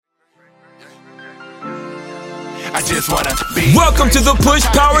I just wanna be. Welcome to the Push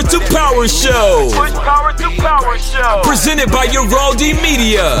Power to Power Show. Push Power to Power Show. Presented by Uraldi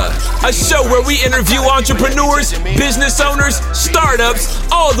Media. A show where we interview entrepreneurs, business owners, startups,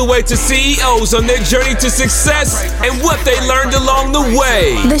 all the way to CEOs on their journey to success and what they learned along the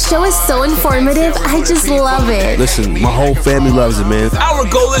way. The show is so informative. I just love it. Listen, my whole family loves it, man. Our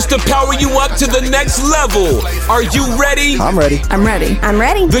goal is to power you up to the next level. Are you ready? I'm ready. I'm ready. I'm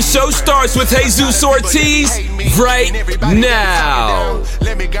ready. The show starts with Jesus Ortiz right now.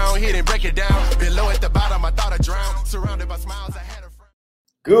 Let me go ahead and break it down. Below at the bottom, I thought I drowned. Surrounded by smiles, I had a friend.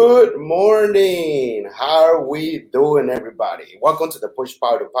 Good morning. How are we doing, everybody? Welcome to the Push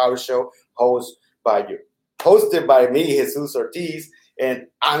Power to Power Show, hosted by me, Jesus Ortiz, and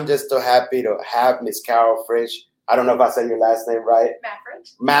I'm just so happy to have Miss Carole Frisch. I don't know if I said your last name right.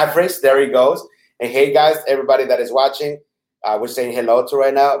 Mafrige. There he goes. And hey, guys, everybody that is watching, we're saying hello to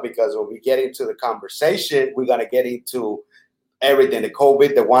right now because when we get into the conversation, we're gonna get into everything, the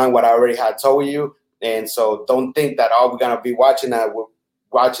COVID, the one what I already had told you. And so don't think that we're gonna be watching we're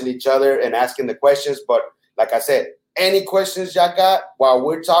watching each other and asking the questions. But like I said, any questions y'all got while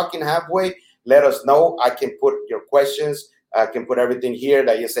we're talking halfway, let us know. I can put your questions. I can put everything here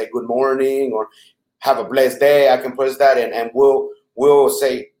that you say good morning or have a blessed day. I can push that and we'll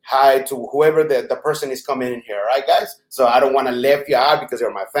say hi to whoever the person is coming in here. All right, guys? So I don't want to leave you out because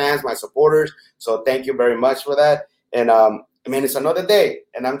they're my fans, my supporters. So thank you very much for that. And it's another day,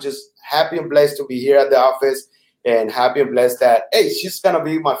 and I'm just happy and blessed to be here at the office, and happy and blessed that, hey, she's going to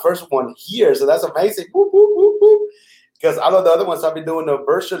be my first one here. So that's amazing. Whoop, whoop, whoop, whoop. Because all of the other ones I've been doing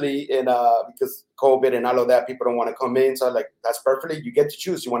virtually, and because COVID and all of that, people don't want to come in. So like, that's perfectly. You get to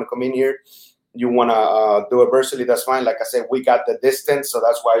choose. You want to come in here. You want to do it virtually. That's fine. Like I said, we got the distance. So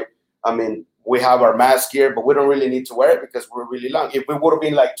that's why, we have our mask here, but we don't really need to wear it because we're really long. If we would have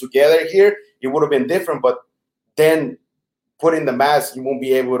been like together here, it would have been different. But then putting the mask, you won't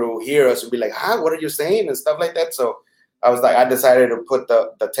be able to hear us and be like, what are you saying? And stuff like that. So I decided to put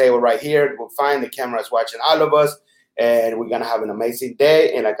the table right here. We'll find the camera is watching all of us. And we're going to have an amazing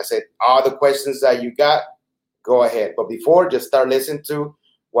day. And like I said, all the questions that you got, go ahead. But before, just start listening to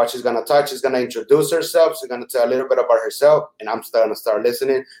what she's going to touch. She's going to introduce herself. She's going to tell a little bit about herself. And I'm going to start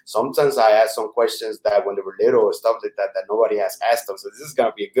listening. Sometimes I ask some questions that when they were little or stuff like that nobody has asked them. So this is going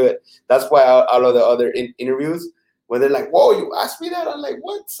to be good. That's why all of the other interviews, when they're like, whoa, you asked me that? I'm like,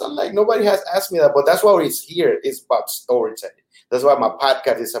 what? So I'm like, nobody has asked me that. But that's why it's here. It's about storytelling. That's why my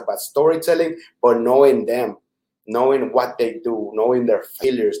podcast is about storytelling, but knowing them. Knowing what they do, knowing their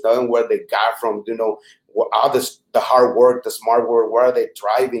failures, knowing where they got from, all the hard work, the smart work, where are they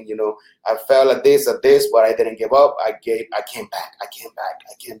driving, I fell at this, but I didn't give up. I came back,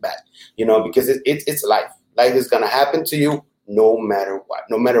 because it's life. Life is going to happen to you no matter what.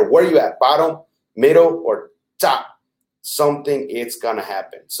 No matter where you at, bottom, middle, or top, something it's going to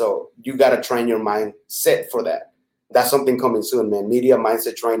happen. So you got to train your mind set for that. That's something coming soon, man. Media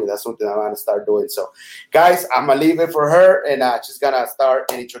mindset training. That's something I want to start doing. So, guys, I'm going to leave it for her, and she's going to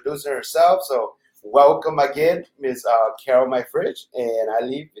start introducing herself. So, welcome again, Ms. Carole Mafrige, and I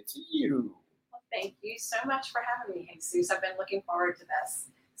leave it to you. Well, thank you so much for having me, Jesus. I've been looking forward to this.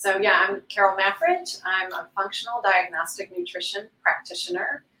 So, yeah, I'm Carole Mafrige. I'm a functional diagnostic nutrition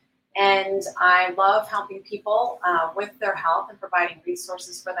practitioner, and I love helping people with their health and providing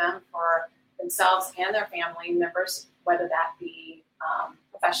resources for them for themselves and their family members, whether that be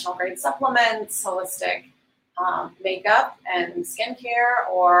professional grade supplements, holistic makeup and skincare,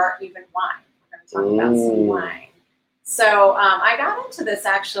 or even wine. We're going to talk about some wine. So I got into this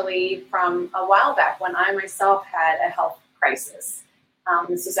actually from a while back when I myself had a health crisis.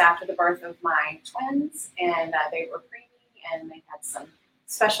 This was after the birth of my twins, and they were preemie, and they had some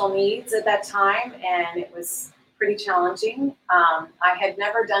special needs at that time, and it was pretty challenging. I had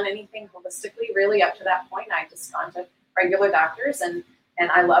never done anything holistically really up to that point. I just gone to regular doctors, and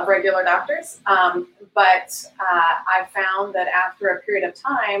I love regular doctors. But I found that after a period of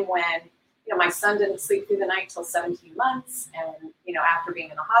time when, my son didn't sleep through the night till 17 months. And, after being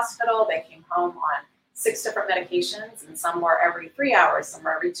in the hospital, they came home on 6 different medications, and some were every 3 hours, some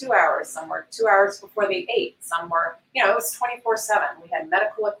were every 2 hours, some were 2 hours before they ate, some were, it was 24/7. We had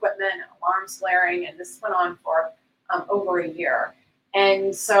medical equipment and alarms blaring, and this went on for over a year.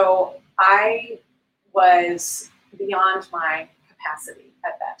 And so I was beyond my capacity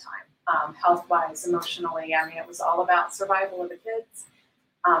at that time, health-wise, emotionally. It was all about survival of the kids.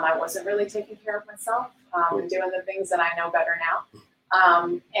 I wasn't really taking care of myself and doing the things that I know better now.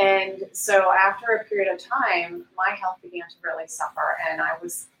 And so after a period of time, my health began to really suffer, and I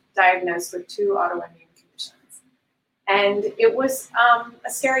was diagnosed with 2 autoimmune conditions. And it was a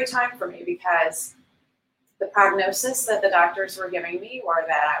scary time for me because the prognosis that the doctors were giving me were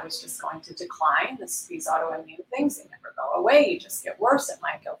that I was just going to decline. These autoimmune things, they never go away. You just get worse. It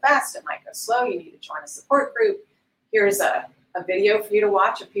might go fast. It might go slow. You need to join a support group. Here's a video for you to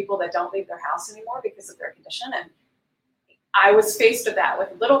watch of people that don't leave their house anymore because of their condition. And I was faced with that with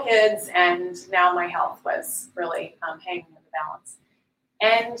little kids, and now my health was really hanging in the balance.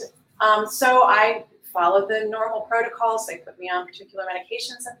 And so I followed the normal protocols. They put me on particular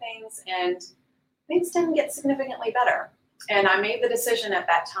medications and things didn't get significantly better. And I made the decision at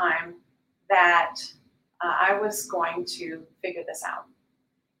that time that I was going to figure this out.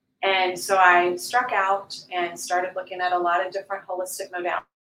 And so I struck out and started looking at a lot of different holistic modalities.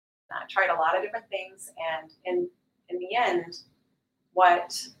 I tried a lot of different things, and in the end,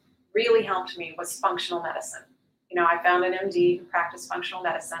 what really helped me was functional medicine. I found an MD who practiced functional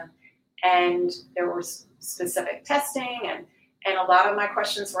medicine, and there was specific testing, and a lot of my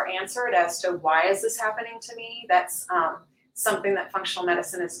questions were answered as to why is this happening to me. That's something that functional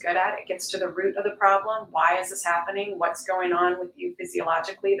medicine is good at. It gets to the root of the problem. Why is this happening? What's going on with you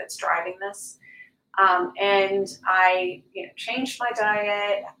physiologically that's driving this? And I changed my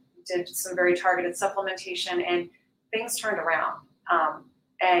diet, did some very targeted supplementation, and things turned around.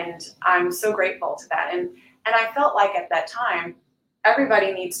 And I'm so grateful to that. And I felt like at that time,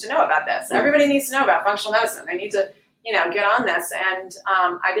 everybody needs to know about this. Everybody needs to know about functional medicine. They need to, get on this. And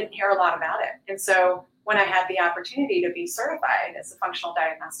I didn't hear a lot about it. And so when I had the opportunity to be certified as a functional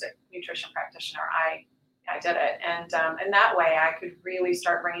diagnostic nutrition practitioner, I did it. And that way I could really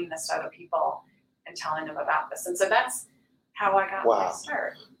start bringing this to other people and telling them about this. And so that's how I got my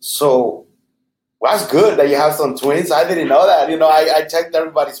start. So that's good that you have some twins. I didn't know that. I checked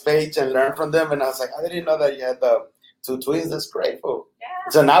everybody's page and learned from them. And I was like, I didn't know that you had the 2 twins. That's grateful. Yeah.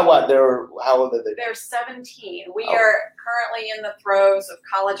 So now what? How old are they? They're 17. We are currently in the throes of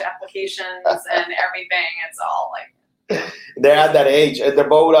college applications and everything. It's all like. They're at that age. They're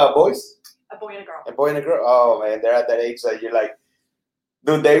both boys? A boy and a girl. A boy and a girl? Oh, man. They're at that age that you're like,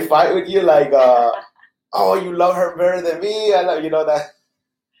 do they fight with you? Like, oh, you love her better than me? I love, that.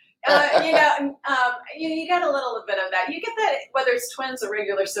 You get a little bit of that. You get that whether it's twins or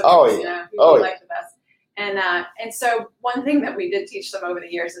regular siblings, who you like the best. And so one thing that we did teach them over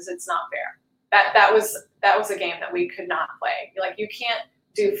the years is it's not fair. That was a game that we could not play. Like, you can't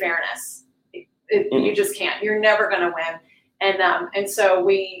do fairness. You just can't. You're never going to win. And so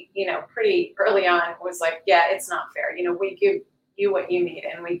we, pretty early on was like, yeah, it's not fair. We give you what you need,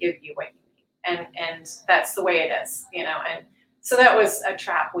 and we give you what you need, and that's the way it is. And so that was a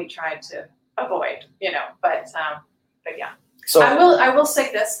trap we tried to avoid. But yeah. So I will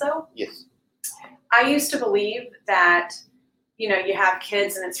say this though. Yes. I used to believe that, you have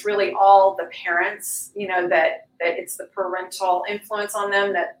kids and it's really all the parents, that it's the parental influence on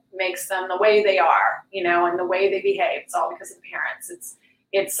them that makes them the way they are, and the way they behave. It's all because of the parents.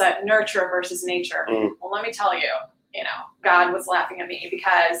 It's nurture versus nature. Well, let me tell you, God was laughing at me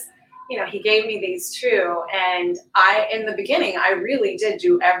because, he gave me these 2, and in the beginning, I really did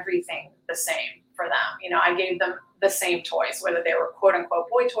do everything the same for them. I gave them the same toys, whether they were quote unquote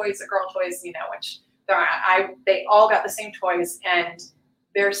boy toys or girl toys, which they all got the same toys, and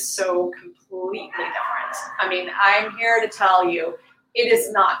they're so completely different. I mean, I'm here to tell you, it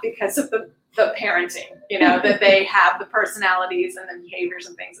is not because of the parenting, that they have the personalities and the behaviors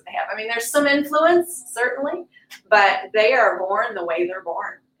and things that they have. I mean, there's some influence, certainly, but they are born the way they're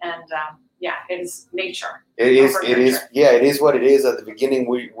born. And it is nature. It is what it is. At the beginning,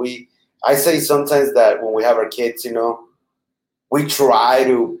 I say sometimes that when we have our kids, we try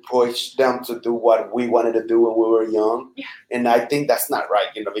to push them to do what we wanted to do when we were young. Yeah. And I think that's not right,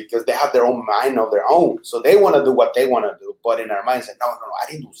 because they have their own mind of their own. So they want to do what they want to do. But in our minds, like, no,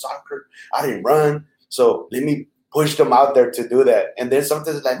 I didn't do soccer. I didn't run. So let me push them out there to do that. And then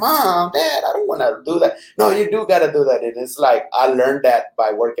sometimes it's like, Mom, Dad, I don't want to do that. No, you do got to do that. And it's like, I learned that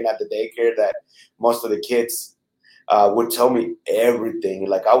by working at the daycare, that most of the kids would tell me everything.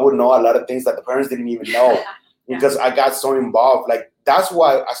 Like, I would know a lot of things that the parents didn't even know. Because I got so involved. Like, that's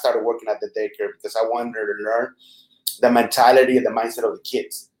why I started working at the daycare, because I wanted to learn the mentality and the mindset of the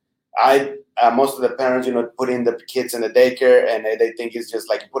kids. Most of the parents, put in the kids in the daycare, and they think it's just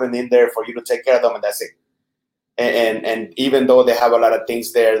like putting in there for you to take care of them, and that's it. And even though they have a lot of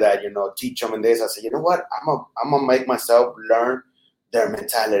things there that, teach them and this, I say, you know what? I'm gonna make myself learn their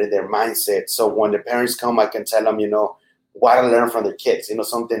mentality, their mindset. So when the parents come, I can tell them, what I learned from the kids,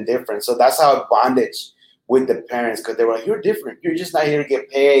 something different. So that's how I bonded with the parents, because they were like, you're different. You're just not here to get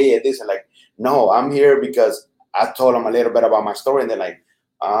paid and this. And like, no, I'm here because I told them a little bit about my story. And they're like,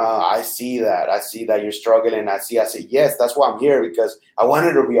 I see that. I see that you're struggling. I say, yes, that's why I'm here, because I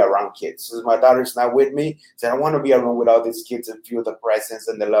wanted to be around kids. Since my daughter's not with me, I want to be around with all these kids and feel the presence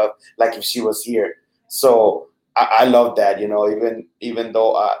and the love like if she was here. So I love that, even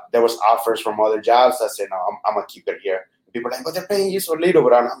though there was offers from other jobs, I said, no, I'm going to keep it here. People are like, but they're paying you so little,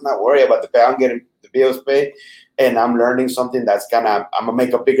 but I'm not worried about the pay. I'm getting the bills paid, and I'm learning something I'm going to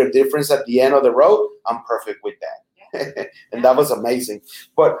make a bigger difference at the end of the road. I'm perfect with that. And that was amazing.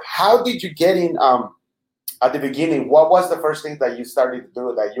 But how did you get in at the beginning? What was the first thing that you started to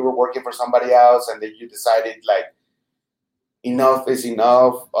do? That you were working for somebody else, and then you decided, like, enough is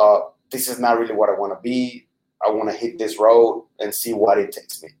enough. This is not really what I want to be. I want to hit this road and see what it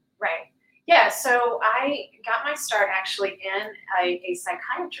takes me. Right. Yeah. So I got my start actually in a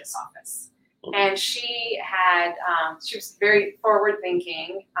psychiatrist's office. And she was very forward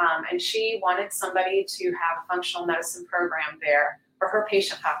thinking, and she wanted somebody to have a functional medicine program there for her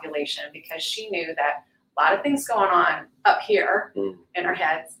patient population, because she knew that a lot of things going on up here in our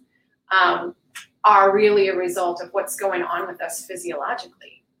heads are really a result of what's going on with us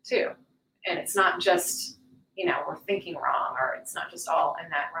physiologically too. And it's not just, we're thinking wrong, or it's not just all in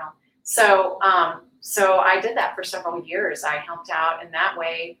that realm. So I did that for several years. I helped out in that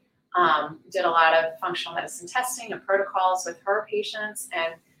way. Did a lot of functional medicine testing and protocols with her patients,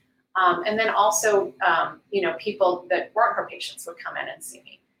 and then also, people that weren't her patients would come in and see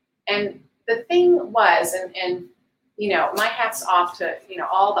me. And the thing was, and my hat's off to,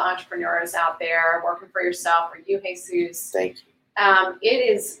 all the entrepreneurs out there working for yourself, or you, Jesus. Thank you.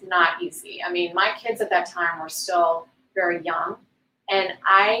 It is not easy. I mean, my kids at that time were still very young, and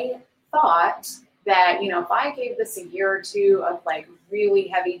I thought that, if I gave this a year or two of like really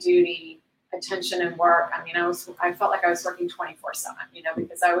heavy duty attention and work, I felt like I was working 24/7,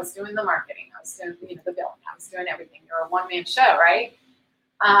 because I was doing the marketing, I was doing, the billing, I was doing everything. You're a one-man show, right?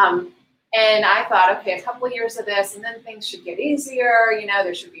 And I thought, okay, a couple of years of this, and then things should get easier.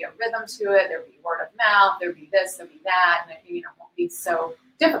 There should be a rhythm to it. There'd be word of mouth. There'd be this, there'd be that, and it, won't be so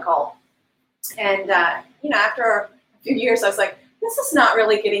difficult. And, after a few years, I was like, this is not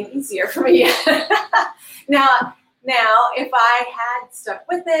really getting easier for me. Now, if I had stuck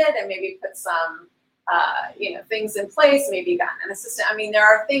with it and maybe put some, things in place, maybe gotten an assistant. There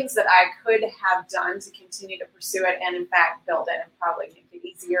are things that I could have done to continue to pursue it and, in fact, build it and probably make it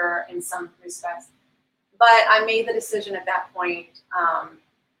easier in some respects. But I made the decision at that point, am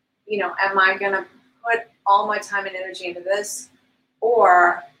I going to put all my time and energy into this?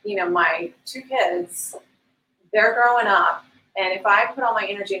 Or, my two kids, they're growing up. And if I put all my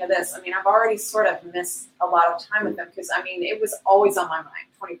energy into this, I've already sort of missed a lot of time with them, because, it was always on my mind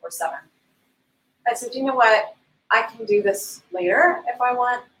 24/7. I said, you know what? I can do this later if I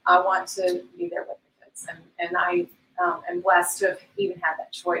want. I want to be there with the kids. And I am blessed to have even had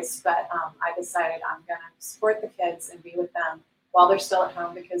that choice. But I decided I'm going to support the kids and be with them while they're still at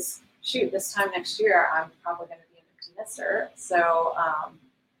home, because, shoot, this time next year, I'm probably going to be an empty nester. So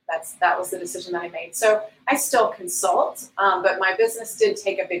that was the decision that I made. So I still consult, but my business did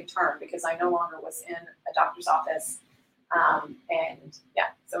take a big turn because I no longer was in a doctor's office.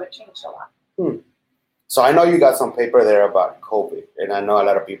 So it changed a lot. So I know you got some paper there about COVID, and I know a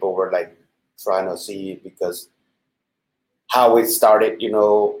lot of people were like trying to see, because how it started,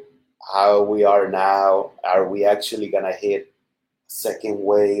 how we are now. Are we actually going to hit second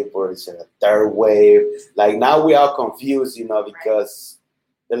wave, or is it a third wave? Like, now we are confused, because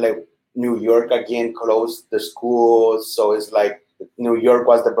like New York again closed the schools. So it's like New York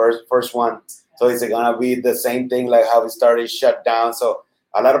was the first one. So is it going to be the same thing, like how it started shut down? So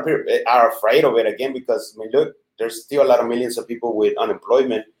a lot of people are afraid of it again, because look, there's still a lot of millions of people with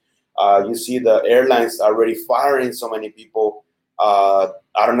unemployment. You see the airlines already firing so many people. I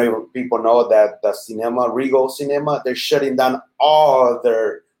don't know if people know that the Regal Cinema, they're shutting down all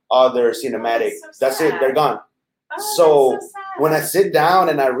their other cinematic. That's it, they're gone. So when I sit down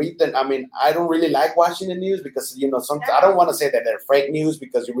and I read them, I don't really like watching the news, because, sometimes I don't want to say that they're fake news,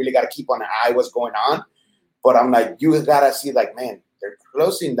 because you really got to keep on an eye what's going on. But I'm like, you got to see, like, man, they're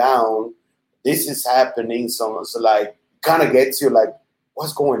closing down. This is happening. So like, kind of gets you like,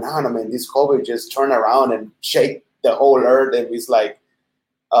 what's going on? This COVID just turned around and shake the whole earth. And it's like,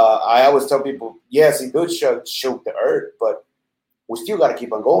 I always tell people, yes, it did shook the earth, but we still got to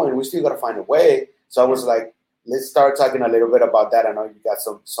keep on going. We still got to find a way. So I was like, let's start talking a little bit about that. I know you got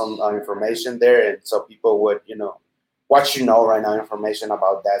some information there, and so people would, what right now, information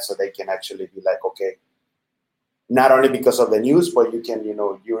about that, so they can actually be like, okay, not only because of the news, but you can,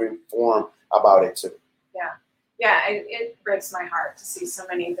 you're informed about it too. Yeah, it breaks my heart to see so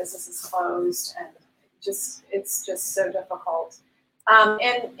many businesses closed, and it's just so difficult.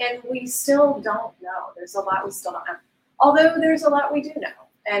 And we still don't know. There's a lot we still don't know. Although there's a lot we do know.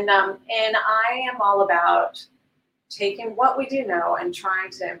 And I am all about taking what we do know and trying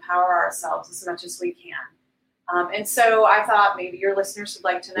to empower ourselves as much as we can. And so I thought maybe your listeners would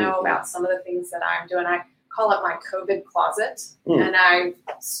like to know about some of the things that I'm doing. I call it my COVID closet, and I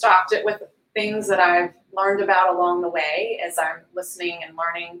stocked it with things that I've learned about along the way as I'm listening and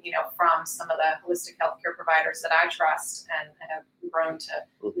learning, from some of the holistic healthcare providers that I trust and have grown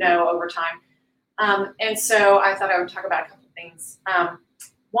to know over time. And so I thought I would talk about a couple of things.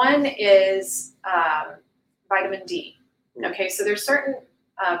 One is vitamin D. Okay, so there's certain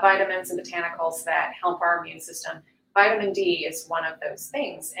vitamins and botanicals that help our immune system. Vitamin D is one of those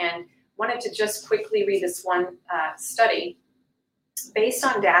things. And wanted to just quickly read this one study. Based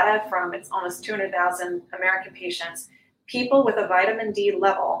on data from it's almost 200,000 American patients, people with a vitamin D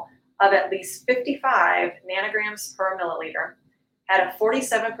level of at least 55 nanograms per milliliter had a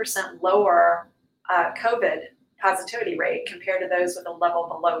 47% lower COVID positivity rate compared to those with a level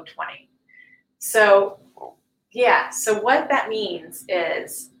below 20. So, so what that means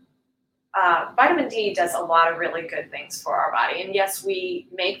is vitamin D does a lot of really good things for our body. And yes, we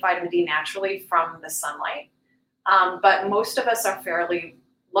make vitamin D naturally from the sunlight. But most of us are fairly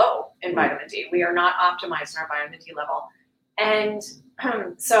low in vitamin D. We are not optimized in our vitamin D level. And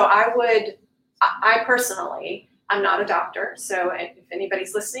so I personally, I'm not a doctor. So if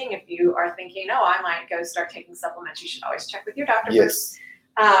anybody's listening, if you are thinking, I might go start taking supplements, you should always check with your doctor first.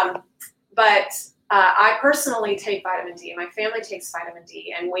 But I personally take vitamin D. My family takes vitamin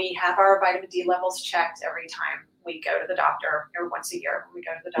D, and we have our vitamin D levels checked every time we go to the doctor, or once a year when we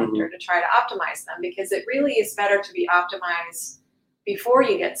go to the doctor to try to optimize them, because it really is better to be optimized before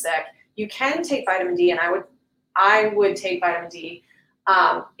you get sick. You can take vitamin D, and I would take vitamin D.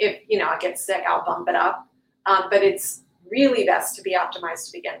 If I get sick, I'll bump it up. But it's really best to be optimized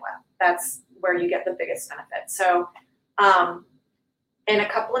to begin with. That's where you get the biggest benefit. So, and a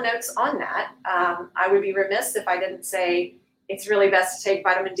couple of notes on that. I would be remiss if I didn't say it's really best to take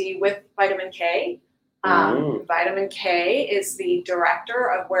vitamin D with vitamin K. Vitamin K is the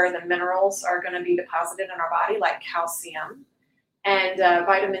director of where the minerals are going to be deposited in our body, like calcium. And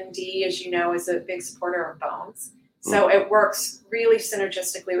vitamin D, as you know, is a big supporter of bones. So it works really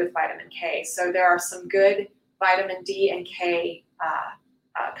synergistically with vitamin K. So there are some good vitamin D and K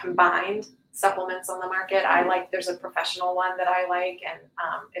combined supplements on the market. There's a professional one that I like. And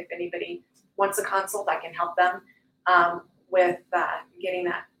if anybody wants a consult, I can help them with getting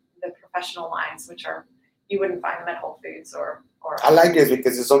the professional lines, which you wouldn't find them at Whole Foods or. I like this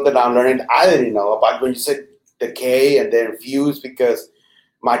because it's something I'm learning. I didn't know about when you said the K and then infuse, because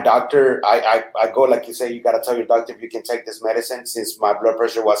my doctor, I go, like you say, you got to tell your doctor if you can take this medicine, since my blood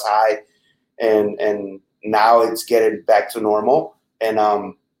pressure was high and now it's getting back to normal. And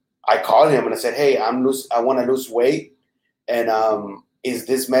I called him and I said, hey, I want to lose weight. And is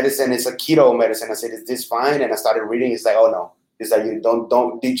this medicine, it's a keto medicine. I said, is this fine? And I started reading. He's like, oh no. He's like, you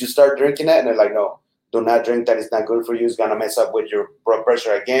don't, did you start drinking that? And they're like, no, do not drink that. It's not good for you. It's going to mess up with your blood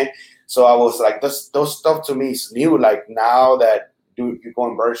pressure again. So I was like, those stuff to me is new. Like now that you're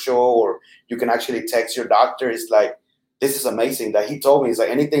going virtual or you can actually text your doctor, it's like, this is amazing that he told me. He's like,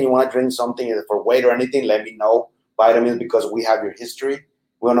 anything you want to drink something for weight or anything, let me know. Vitamins, because we have your history.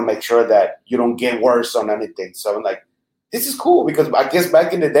 We want to make sure that you don't get worse on anything. So I'm like, this is cool, because I guess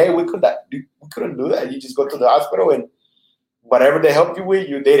back in the day we couldn't do that. You just go to the hospital and whatever they help you with,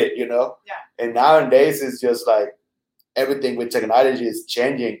 you did it, Yeah. And nowadays it's just like everything with technology is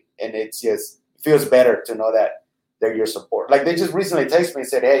changing, and it feels better to know that they're your support. Like they just recently texted me and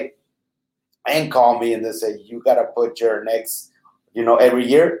said, hey, and call me and they say, you got to put your next, every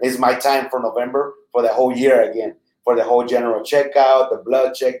year is my time for November for the whole year again, for the whole general checkout, the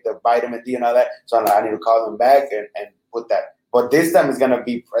blood check, the vitamin D and all that. So I need to call them back and put that. But this time it's going to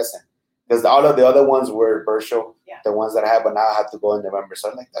be present, because all of the other ones were virtual, the ones that I have, but now I have to go in November.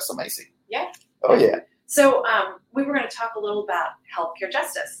 So I'm like, that's amazing. Yeah. Oh, yeah. So we were going to talk a little about healthcare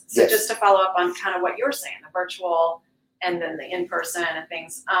justice. So just to follow up on kind of what you're saying, the virtual and then the in-person and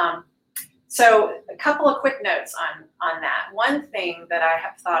things. So a couple of quick notes on that. One thing that I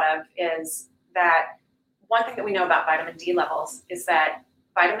have thought of is that one thing that we know about vitamin D levels is that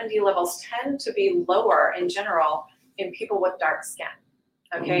vitamin D levels tend to be lower in general in people with dark skin.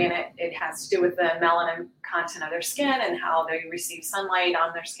 Okay, and it has to do with the melanin content of their skin and how they receive sunlight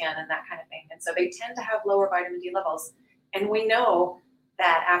on their skin and that kind of thing. And so they tend to have lower vitamin D levels. And we know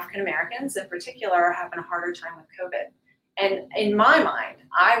that African Americans in particular are having a harder time with COVID. And in my mind,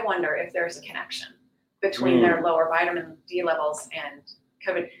 I wonder if there's a connection between their lower vitamin D levels and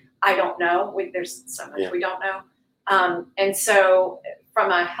COVID. I don't know. There's so much we don't know. And so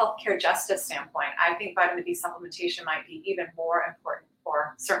from a healthcare justice standpoint, I think vitamin D supplementation might be even more important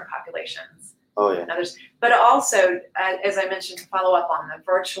for certain populations Oh, yeah. than others. But also, as I mentioned, to follow up on the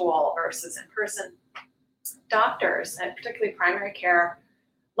virtual versus in-person, doctors, and particularly primary care,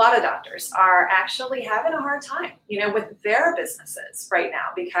 a lot of doctors are actually having a hard time, with their businesses right now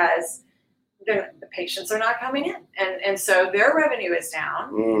because the patients are not coming in. And so their revenue is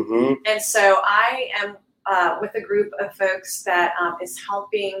down. Mm-hmm. And so I am with a group of folks that is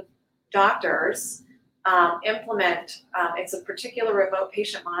helping doctors implement, it's a particular remote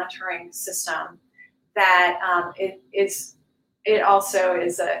patient monitoring system that it also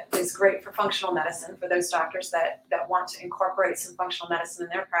is great for functional medicine for those doctors that want to incorporate some functional medicine in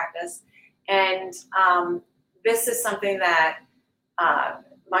their practice. And this is something that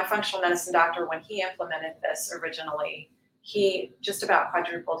my functional medicine doctor, when he implemented this originally, he just about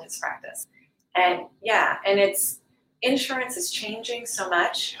quadrupled his practice. And insurance is changing so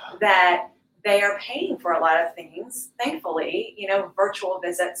much that they are paying for a lot of things, thankfully, virtual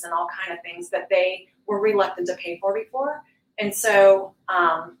visits and all kind of things that they were reluctant to pay for before. And so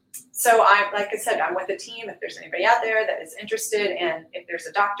like I said, I'm with a team. If there's anybody out there that is interested, and if there's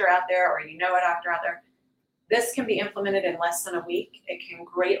a doctor out there or a doctor out there, this can be implemented in less than a week. It can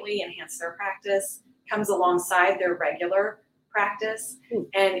greatly enhance their practice, comes alongside their regular practice. And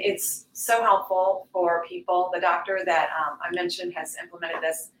it's so helpful for people. The doctor that I mentioned has implemented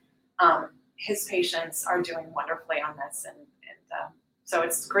this. His patients are doing wonderfully on this. And so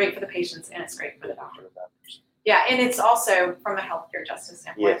it's great for the patients and it's great for the doctor. Yeah, and it's also from a healthcare justice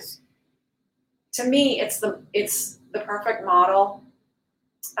standpoint. Yes. To me, it's the perfect model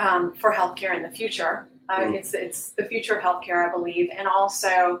for healthcare in the future. It's the future of healthcare, I believe, and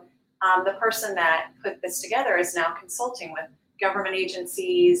also the person that put this together is now consulting with government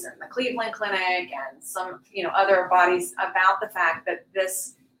agencies and the Cleveland Clinic and some other bodies about the fact that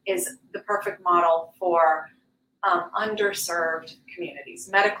this is the perfect model for underserved communities,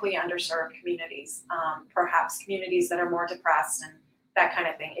 medically underserved communities, perhaps communities that are more depressed and that kind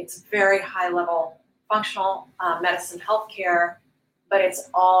of thing. It's very high level functional medicine healthcare, but it's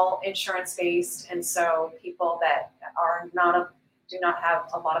all insurance based, and so people that do not have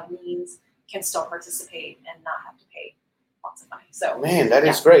a lot of means can still participate and not have to pay lots of money. So man, that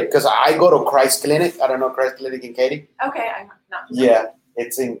is great because I go to Christ Clinic. I don't know Christ Clinic in Katy. Okay, I'm not familiar. Yeah,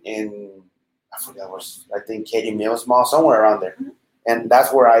 it's in I forgot I think Katy Mills Mall, somewhere around there. Mm-hmm. And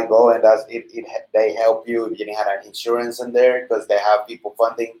that's where I go, and they help you if you didn't have an insurance in there because they have people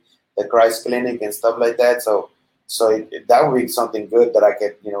funding the Christ Clinic and stuff like that. So that would be something good that I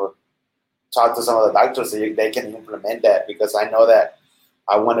could, talk to some of the doctors so they can implement that, because I know that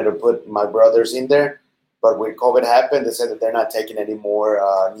I wanted to put my brothers in there, but when COVID happened, they said that they're not taking any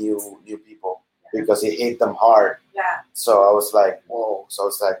more new people because it hit them hard. Yeah. So I was like, whoa. So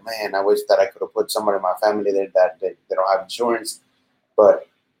it's like, man, I wish that I could have put someone in my family there that they don't have insurance. But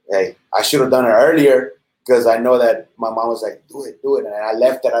hey, I should have done it earlier because I know that my mom was like, do it. And I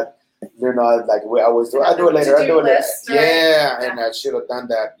left it at, like we always do. I'll do it later. Yeah, and I should have done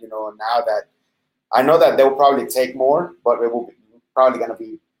that, now that I know that they'll probably take more, but it will be probably going to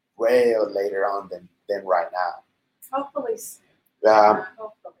be way later on than right now. Hopefully soon.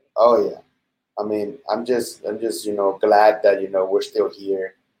 Hopefully. Oh, yeah. I mean, I'm just glad that, we're still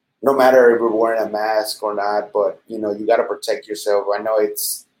here. No matter if we're wearing a mask or not, but, you got to protect yourself. I know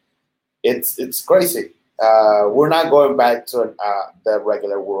it's crazy. We're not going back to the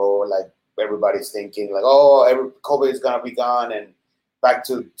regular world like everybody's thinking, like, oh, COVID is going to be gone and back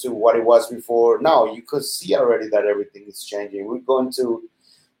to what it was before. No, you could see already that everything is changing. We're going to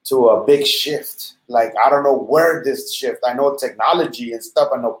a big shift. Like, I don't know where this shift. I know technology and stuff.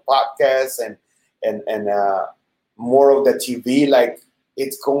 I know podcasts and more of the TV. Like,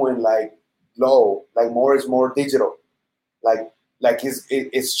 it's going like low. Like, more is more digital. Like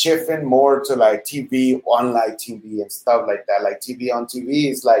it's shifting more to like TV, online TV and stuff like that. Like TV on TV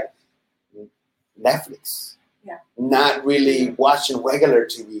is like Netflix. Yeah. Not really watching regular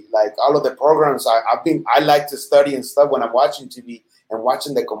TV. Like all of the programs I like to study and stuff when I'm watching TV and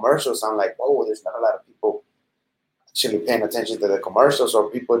watching the commercials. I'm like, oh, there's not a lot of people actually paying attention to the commercials,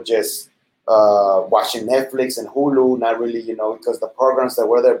 or people just watching Netflix and Hulu, not really, because the programs that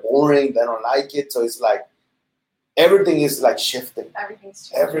were there boring, they don't like it. So it's like everything is like shifting.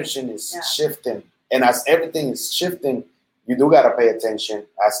 Everything is shifting. And as everything is shifting, you do got to pay attention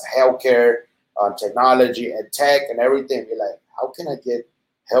as healthcare, technology and tech and everything. Be like, how can I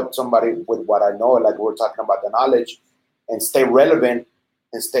help somebody with what I know? Like we're talking about the knowledge and stay relevant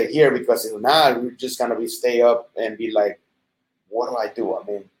and stay here, because if not, we're just going to stay up and be like, what do I do? I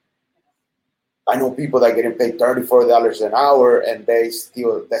mean, I know people that are getting paid $34 an hour, and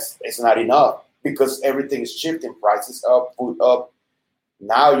it's not enough because everything is shifting, prices up, food up.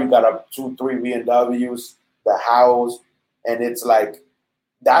 Now you got a 2-3 BMWs, the house, and it's like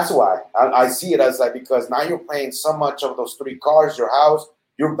that's why I see it as like because now you're paying so much of those 3 cars, your house,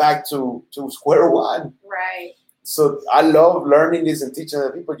 you're back to square one. Right. So I love learning this and teaching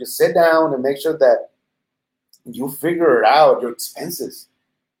other people. Just sit down and make sure that you figure out your expenses.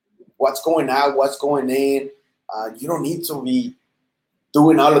 What's going out, what's going in. You don't need to be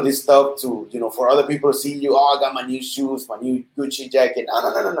doing all of this stuff to, for other people to see you. Oh, I got my new shoes, my new Gucci jacket.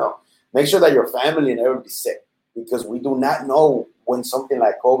 No. Make sure that your family never be sick because we do not know when something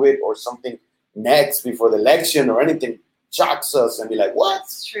like COVID or something next before the election or anything shocks us and be like, what?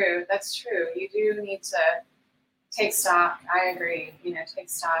 That's true. You do need to take stock. I agree. Take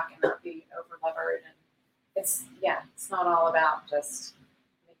stock and not be over levered. And it's not all about just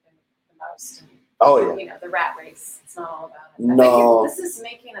making the most. And, the rat race. It's not all about it. No. This is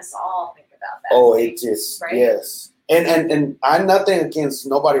making us all think about that. Oh, it just, right? Yes. And I'm nothing against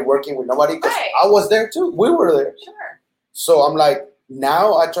nobody working with nobody because right. I was there too. We were there. Sure. So I'm like,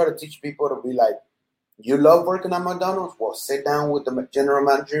 now I try to teach people to be like, you love working at McDonald's? Well, sit down with the general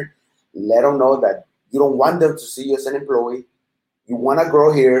manager. Let them know that you don't want them to see you as an employee. You want to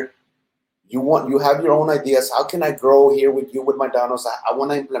grow here. You have your own ideas. How can I grow here with you with McDonald's? I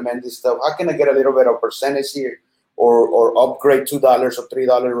want to implement this stuff. How can I get a little bit of percentage here or upgrade $2 or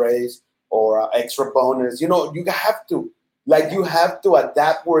 $3 raise or extra bonus? You have to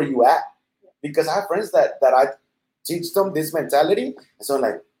adapt where you at because I have friends that I teach them this mentality. And so I'm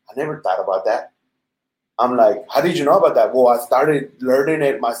like, I never thought about that. I'm like, how did you know about that? Well, I started learning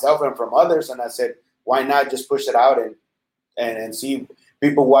it myself and from others. And I said, why not just push it out and see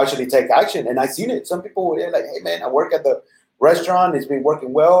people who actually take action. And I've seen it. Some people, they're like, hey, man, I work at the restaurant. It's been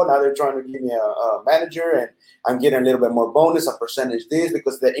working well. Now they're trying to give me a manager, and I'm getting a little bit more bonus, a percentage this,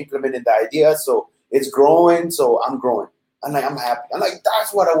 because they're implementing the idea. So it's growing. So I'm growing. I'm like, I'm happy. I'm like,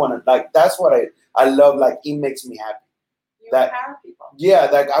 that's what I want to, like, that's what I love. Like, it makes me happy. You empower people. Yeah,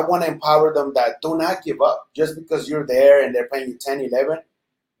 like I want to empower them that do not give up just because you're there and they're paying you 10, 11,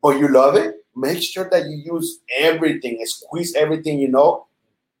 but you love it. Make sure that you use everything and squeeze everything you know.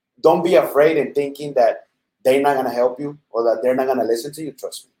 Don't be afraid and thinking that they're not going to help you or that they're not going to listen to you.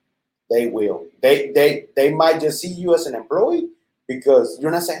 Trust me. They will. They might just see you as an employee because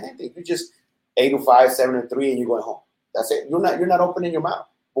you're not saying anything. You're just 8 to 5, 7 to 3, and you're going home. That's it. You're not opening your mouth.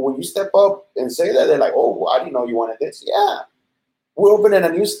 But when you step up and say that, they're like, oh, well, I didn't know you wanted this. Yeah. We're opening a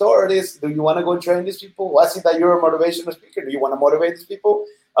new store. Do you want to go train these people? Well, I see that you're a motivational speaker. Do you want to motivate these people?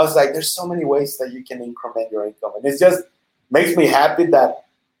 I was like, there's so many ways that you can increment your income. And it just makes me happy that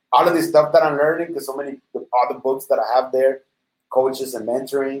all of this stuff that I'm learning, because so many all the books that I have there, coaches and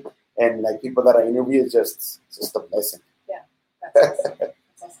mentoring, and like people that I interview, is just a blessing. Yeah, that's awesome. That's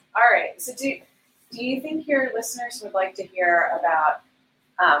awesome. All right. So do you think your listeners would like to hear about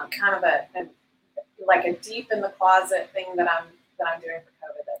kind of a deep in the closet thing that I'm doing for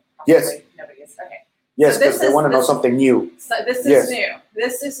COVID that probably nobody is? Okay. Yes, because they want to know something new. So this is new.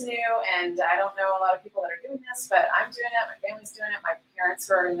 This is new, and I don't know a lot of people that are doing this, but I'm doing it. My family's doing it. My parents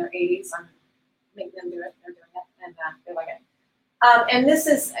who are in their 80s, I'm making them do it. They're doing it, and they like it. And this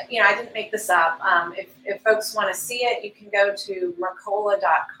is, I didn't make this up. If folks want to see it, you can go to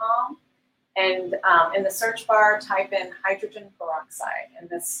mercola.com, and in the search bar, type in hydrogen peroxide, and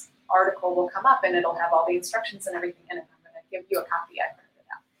this article will come up, and it'll have all the instructions and everything in it. I'm going to give you a copy. I printed it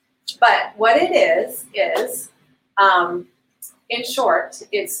out. But what it is in short,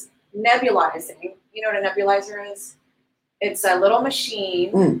 it's nebulizing. You know what a nebulizer is? It's a little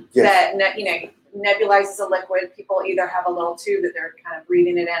machine that nebulizes a liquid. People either have a little tube that they're kind of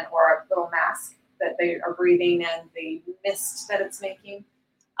breathing it in, or a little mask that they are breathing in the mist that it's making.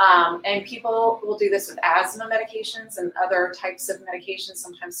 And people will do this with asthma medications and other types of medications,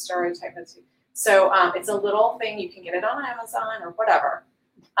 sometimes steroid type of. So it's a little thing. You can get it on Amazon or whatever.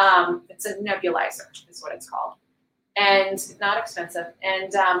 It's a nebulizer is what it's called, and not expensive.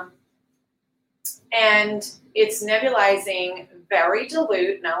 And it's nebulizing very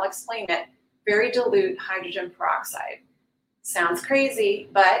dilute, and I'll explain it, very dilute hydrogen peroxide. Sounds crazy,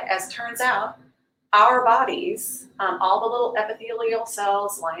 but as it turns out, our bodies, all the little epithelial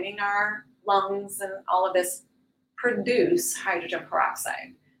cells lining our lungs and all of this, produce hydrogen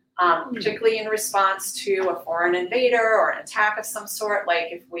peroxide. Particularly in response to a foreign invader or an attack of some sort. Like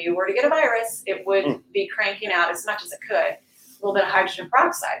if we were to get a virus, it would be cranking out as much as it could, a little bit of hydrogen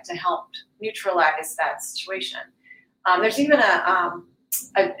peroxide to help neutralize that situation. There's even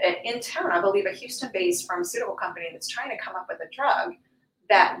in town, I believe, a Houston-based pharmaceutical company that's trying to come up with a drug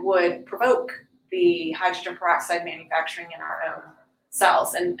that would provoke the hydrogen peroxide manufacturing in our own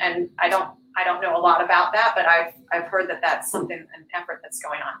cells. And I don't know a lot about that, but I've heard that that's something, an effort that's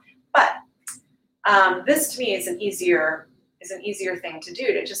going on. But this to me is an easier thing to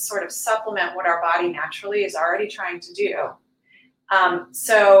do, to just sort of supplement what our body naturally is already trying to do.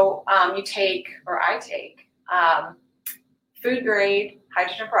 You take, or I take, food grade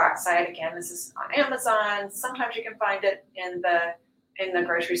hydrogen peroxide. Again, this is on Amazon. Sometimes you can find it in the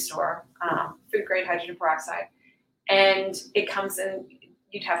grocery store, food grade hydrogen peroxide. And it comes in,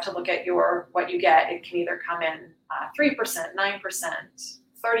 you'd have to look at what you get. It can either come in 3%, 9%,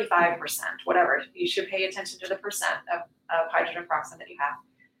 35%, whatever. You should pay attention to the percent of hydrogen peroxide that you have.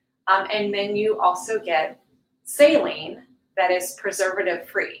 And then you also get saline that is preservative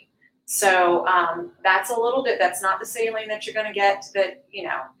free. So that's a little bit, that's not the saline that you're going to get that,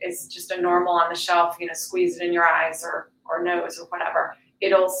 is just a normal on the shelf, squeeze it in your eyes or nose or whatever.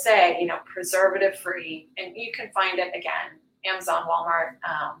 It'll say, preservative free, and you can find it again, Amazon, Walmart,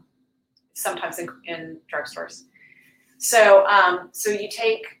 sometimes in drugstores. So you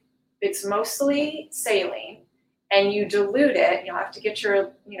take, it's mostly saline, and you dilute it. You'll have to get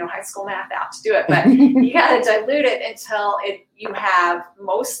your, high school math out to do it, but you got to dilute it until you have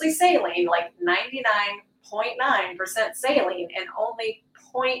mostly saline, like 99.9% saline, and only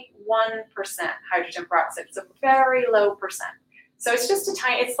 0.1% hydrogen peroxide. It's a very low percent. So it's just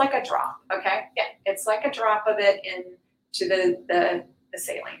it's like a drop, okay? Yeah, it's like a drop of it into the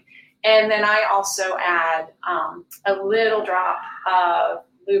saline. And then I also add a little drop of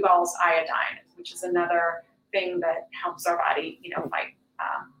Luvol's iodine, which is another thing that helps our body, fight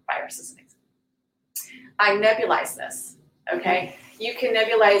viruses and things. I nebulize this, okay? You can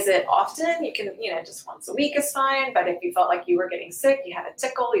nebulize it often. You can, just once a week is fine. But if you felt like you were getting sick, you had a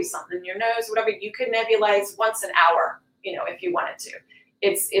tickle, you something in your nose, whatever, you could nebulize once an hour, if you wanted to.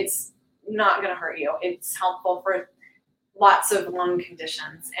 It's not going to hurt you. It's helpful for lots of lung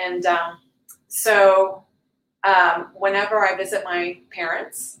conditions. And whenever I visit my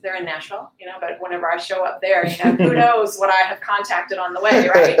parents, they're in Nashville, but whenever I show up there, who knows what I have contacted on the way,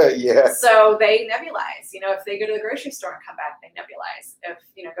 right? Yeah. So they nebulize. If they go to the grocery store and come back, they nebulize. If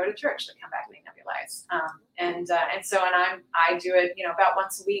go to church, they come back and they nebulize. I do it, about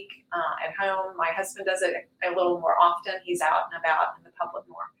once a week at home. My husband does it a little more often. He's out and about in the public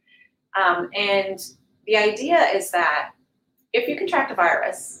more. And the idea is that if you contract a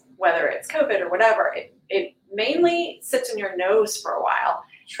virus, whether it's COVID or whatever, it mainly sits in your nose for a while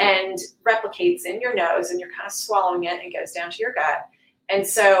and replicates in your nose, and you're kind of swallowing it and goes down to your gut. And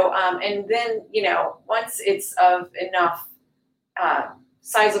so, and then, once it's of enough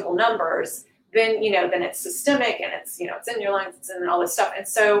sizable numbers, then, then it's systemic, and it's, it's in your lungs, it's in all this stuff. And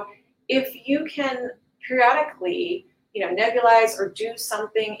so if you can periodically, nebulize or do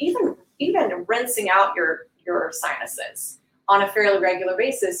something, even rinsing out your sinuses on a fairly regular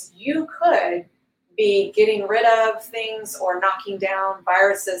basis, you could be getting rid of things or knocking down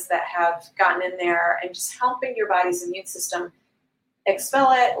viruses that have gotten in there, and just helping your body's immune system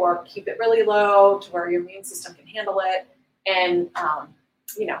expel it or keep it really low to where your immune system can handle it. And,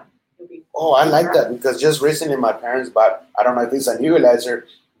 you'll be. Oh, I like that, because just recently my parents bought, I don't know if it's a nebulizer,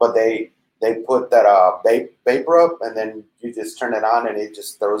 but they put that vapor up, and then you just turn it on and it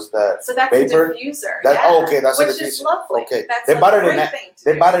just throws the So that's vapor. A diffuser. Okay, that's which a diffuser. Is lovely. Okay, that's they bought it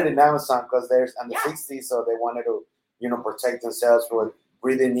in in Amazon because they're in the 60s, so they wanted to, protect themselves with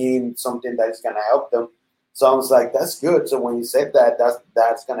breathing in something that is going to help them. So I was like, that's good. So when you said that,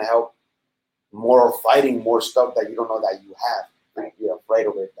 that's going to help more fighting more stuff that you don't know that you have. Right. You're afraid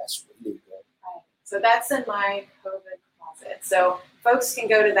of it. That's really good. Right. So that's in my COVID closet. So folks can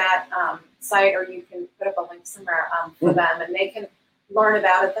go to that site, or you can put up a link somewhere for them, and they can learn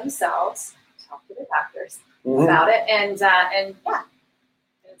about it themselves, talk to the doctors about it, and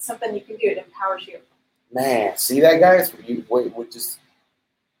it's something you can do. It empowers you. Man, see that, guys? We're just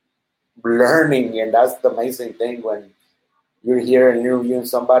learning, and that's the amazing thing when you're here and interviewing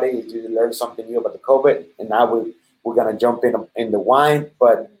somebody. You learn something new about the COVID, and now we're gonna jump in the wine.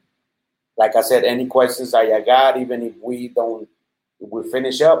 But like I said, any questions I got, even if we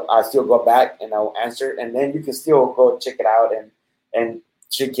finish up, I'll still go back and I'll answer, and then you can still go check it out, and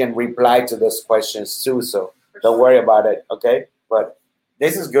she can reply to those questions too. So don't worry about it, okay? But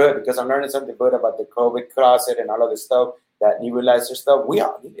this is good, because I'm learning something good about the COVID closet and all of this stuff, that nebulizer stuff. We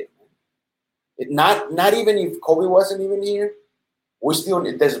all need it. Not even if COVID wasn't even here, we still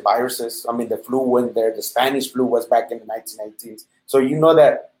need. There's viruses. I mean, the flu went there. The Spanish flu was back in the 1918s. So you know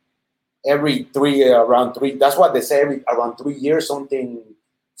that around three. That's what they say. Around 3 years,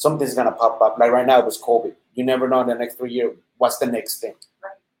 something's gonna pop up. Like right now, it was COVID. You never know in the next 3 years what's the next thing.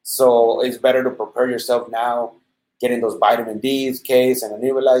 Right. So it's better to prepare yourself now, getting those vitamin D's, K's, and a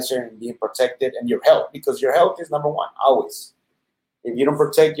nebulizer, and being protected, and your health, because your health is number one, always. If you don't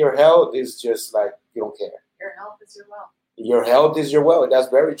protect your health, it's just like you don't care. Your health is your wealth. Your health is your wealth. That's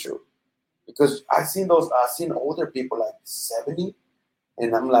very true. Because I've seen older people like 70,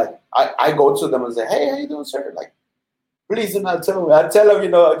 and I'm like, I go to them and say, hey, how you doing, sir? Like, please do not tell me. I tell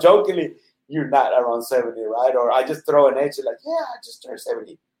them, jokingly, you're not around 70, right? Or I just throw an age like, yeah, I just turned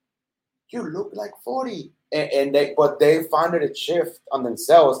 70. You look like 40. But they found it a shift on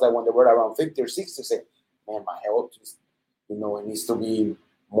themselves that when they were around 50 or 60, say, man, my health is, it needs to be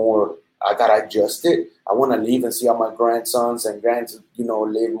more, I got to adjust it. I want to leave and see how my grandsons and grands,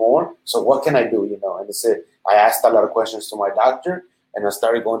 live more. So what can I do, And they said, I asked a lot of questions to my doctor, and I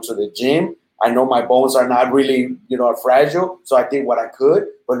started going to the gym. I know my bones are not really, fragile, so I did what I could.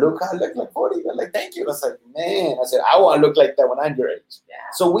 But look, I look like 40. They're like, thank you. I was like, man, I said, I want to look like that when I'm your age. Yeah.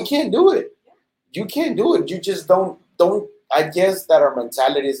 So we can't do it. You can't do it. You just don't. I guess that our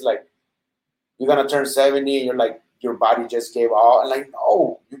mentality is like, you're going to turn 70 and you're like, your body just gave all. And like,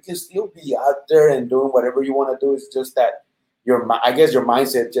 no, you can still be out there and doing whatever you want to do. It's just that I guess your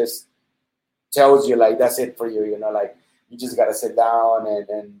mindset just tells you like, that's it for you. Like you just got to sit down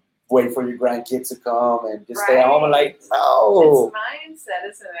and wait for your grandkids to come and just stay home. And like, no. It's mindset,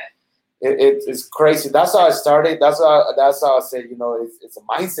 isn't it? It's crazy. That's how I started. That's how I said, it's a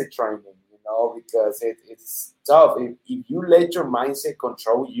mindset training, because it's tough. If you let your mindset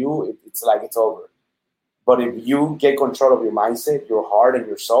control you, it's like it's over. But if you get control of your mindset, your heart and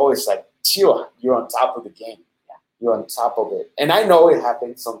your soul, it's like, you're on top of the game. Yeah. You're on top of it. And I know it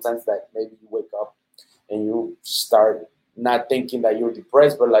happens sometimes that maybe you wake up and you start not thinking that you're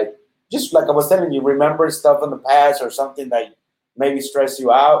depressed, but like, just like I was telling you, remember stuff in the past or something that maybe stress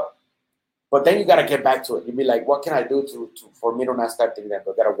you out. But then you got to get back to it. You'd be like, what can I do for me to not start thinking that?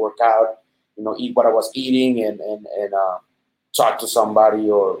 I got to work out, eat what I was eating and talk to somebody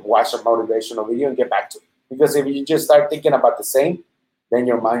or watch a motivational video and get back to it. Because if you just start thinking about the same, then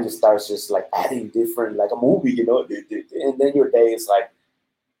your mind just starts just like adding different, like a movie, and then your day is like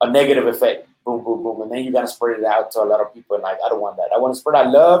a negative effect. Boom, boom, boom. And then you got to spread it out to a lot of people. And like, I don't want that. I want to spread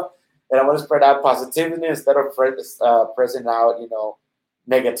out love and I want to spread out positivity instead of pressing out,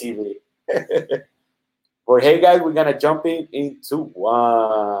 negativity. But hey, guys, we're going to jump into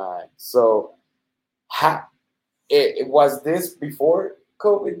wine. So it was this before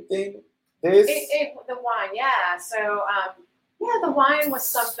COVID thing? The wine, yeah. So, the wine was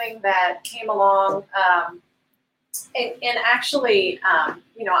something that came along. And actually,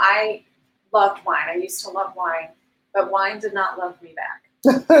 I loved wine. I used to love wine, but wine did not love me back.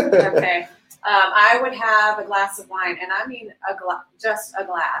 Okay. I would have a glass of wine, and I mean just a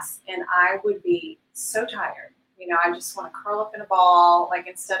glass, and I would be so tired. I just want to curl up in a ball, like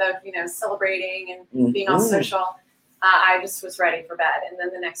instead of, celebrating and being all social. I just was ready for bed. And then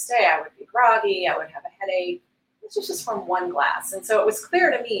the next day I would be groggy. I would have a headache. This was just from one glass. And so it was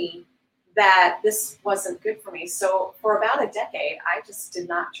clear to me that this wasn't good for me. So for about a decade, I just did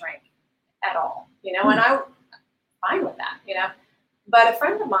not drink at all, and I'm fine with that, But a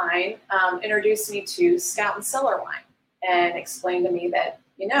friend of mine introduced me to Scout and Cellar wine and explained to me that,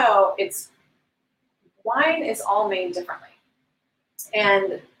 wine is all made differently.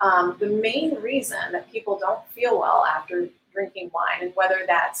 And the main reason that people don't feel well after drinking wine, and whether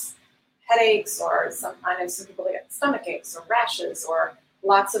that's headaches or some people get stomach aches or rashes or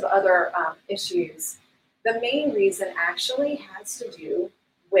lots of other issues, the main reason actually has to do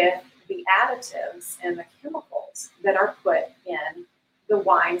with the additives and the chemicals that are put in the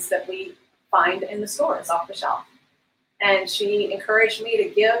wines that we find in the stores off the shelf. And she encouraged me to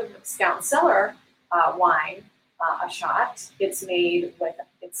give Scout and Cellar wine a shot. It's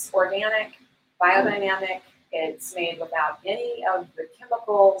organic, biodynamic. It's made without any of the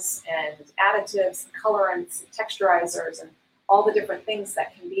chemicals and additives, colorants, texturizers, and all the different things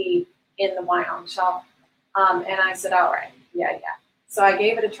that can be in the wine on the shelf. And I said, all right, yeah. So I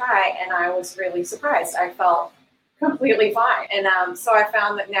gave it a try, and I was really surprised. I felt completely fine. And so I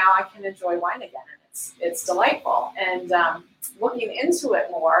found that now I can enjoy wine again, and it's delightful. And looking into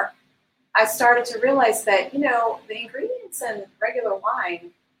it more, I started to realize that, the ingredients in regular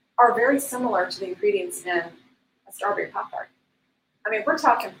wine are very similar to the ingredients in a strawberry pop-tart. I mean, we're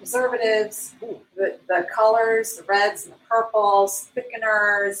talking preservatives, the colors, the reds and the purples,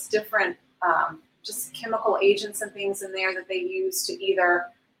 thickeners, different just chemical agents and things in there that they use to either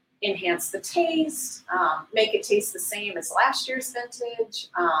enhance the taste, make it taste the same as last year's vintage.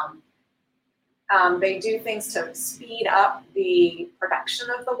 They do things to speed up the production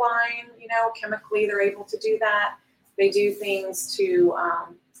of the wine, chemically they're able to do that. They do things to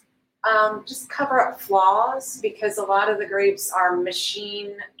just cover up flaws, because a lot of the grapes are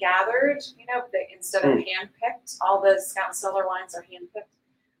machine gathered, instead of hand picked. All the Scout and Cellar wines are hand picked.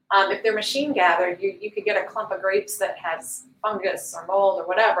 If they're machine gathered, you could get a clump of grapes that has fungus or mold or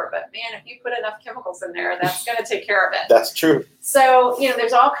whatever. But man, if you put enough chemicals in there, that's going to take care of it. That's true. So,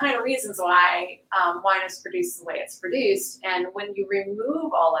 there's all kind of reasons why wine is produced the way it's produced. And when you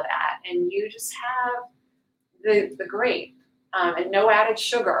remove all of that and you just have the grape and no added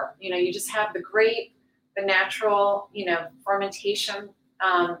sugar, you just have the grape, the natural, fermentation,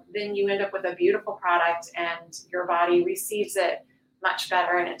 then you end up with a beautiful product and your body receives it much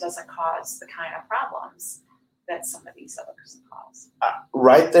better, and it doesn't cause the kind of problems that some of these others cause.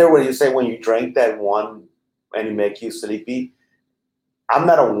 Right there, where you say when you drink that one and it make you sleepy, I'm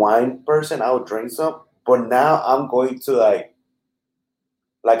not a wine person. I would drink some, but now I'm going to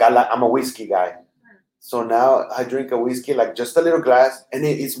I'm a whiskey guy. So now I drink a whiskey, like just a little glass, and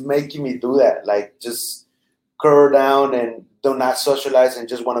it's making me do that, like just curl down and do not socialize and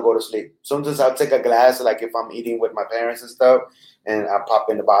just want to go to sleep. Sometimes I'll take a glass, like if I'm eating with my parents and stuff, and I pop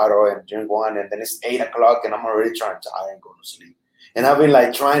in the bottle and drink one, and then it's 8 o'clock and I'm already tired and go to sleep. And I've been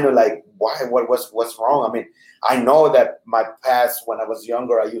like trying to like, what's wrong? I mean, I know that my past, when I was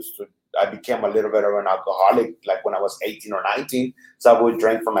younger, I became a little bit of an alcoholic, like when I was 18 or 19. So I would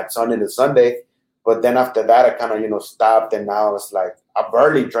drink from like Sunday to Sunday. But then after that, I kind of, stopped. And now it's like, I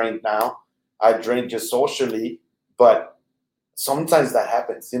barely drink now. I drink just socially, but sometimes that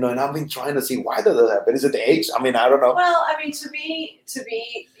happens, and I've been trying to see why does that happen. Is it the age? I mean, I don't know. Well, I mean, to be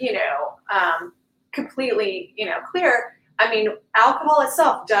completely, clear, I mean, alcohol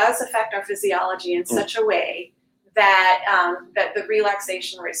itself does affect our physiology in such a way that that the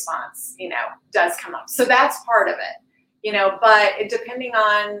relaxation response, does come up. So that's part of it, but depending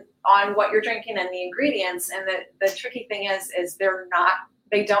on what you're drinking and the ingredients, and the tricky thing is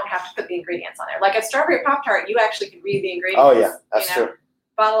they don't have to put the ingredients on there. Like a strawberry Pop-Tart, you actually can read the ingredients. Oh, yeah, that's true.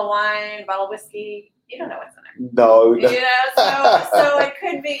 Bottle of wine, bottle of whiskey, you don't know what's in there. No. So it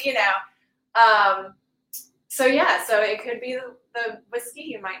could be, so it could be the whiskey.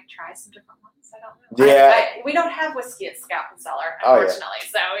 You might try some different ones. I don't know. Yeah. We don't have whiskey at Scout and Cellar, unfortunately.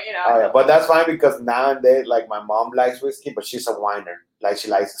 So, Oh, yeah. But that's fine, because nowadays, like, my mom likes whiskey, but she's a whiner. Like, she's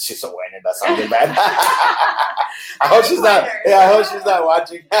a whiner. That's something bad. I hope she's not. Yeah, I hope she's not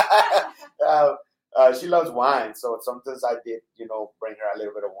watching. She loves wine, so sometimes I did, bring her a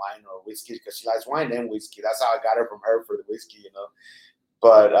little bit of wine or whiskey, because she likes wine and whiskey. That's how I got her from her for the whiskey,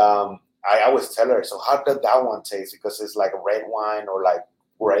 But I always tell her, so how does that one taste? Because it's like a red wine or like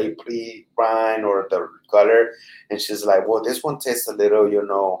grapey wine or the color, and she's like, well, this one tastes a little,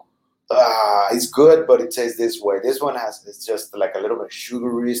 it's good, but it tastes this way. This one it's just like a little bit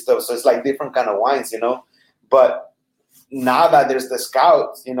sugary stuff. So it's like different kind of wines, But now that there's the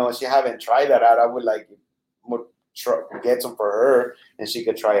Scouts, she haven't tried that out, I would like get some for her, and she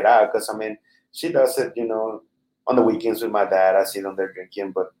could try it out. Because I mean, she does it, on the weekends with my dad. I see them there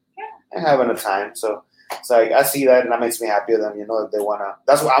drinking, but I'm having a time. So it's like I see that, and that makes me happy with them. If they wanna.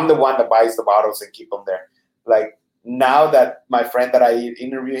 That's why I'm the one that buys the bottles and keep them there. Like now that my friend that I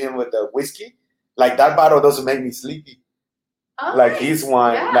interview him with the whiskey, like that bottle doesn't make me sleepy. Oh, like his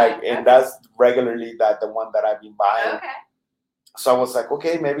one, and that's regularly the one that I've been buying. Okay. So I was like,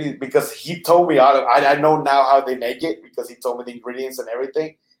 okay, maybe, because he told me I know now how they make it, because he told me the ingredients and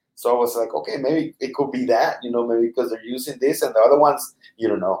everything. So I was like, okay, maybe it could be that, maybe because they're using this, and the other ones, you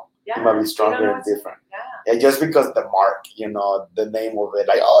don't know. Yeah, it might be stronger and different. Yeah. Just because the mark, the name of it,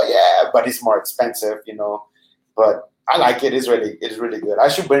 like, oh yeah, but it's more expensive, But I like it. It's really good.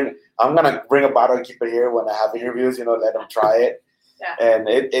 I'm gonna bring a bottle and keep it here when I have interviews, let them try it. Yeah. And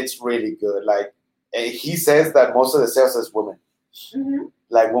it's really good. Like he says that most of the sales is women. Mm-hmm.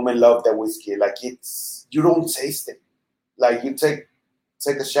 Like women love the whiskey. Like you don't taste it. Like you take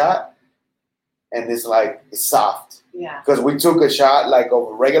a shot, and it's like it's soft. Yeah. Because we took a shot like of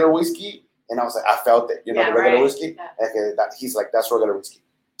regular whiskey, and I was like, I felt it. The regular whiskey. Yeah. Okay, he's like, that's regular whiskey.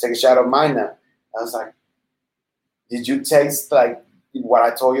 Take a shot of mine now. I was like, did you taste like what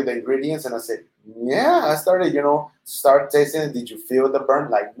I told you the ingredients? And I said, yeah. I started, start tasting it. Did you feel the burn?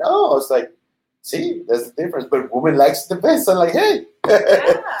 Like, no. It's like, see, there's the difference. But woman likes the best. I'm like, hey,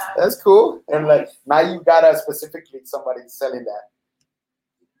 that's cool. And like now you got specifically somebody selling that.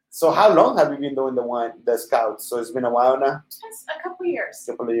 So how long have you been doing the Scouts? So it's been a while now? It's a couple of years.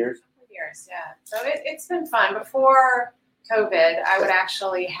 Couple of years, yeah. So it's been fun. Before COVID, I would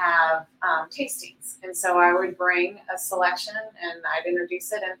actually have tastings. And so I would bring a selection and I'd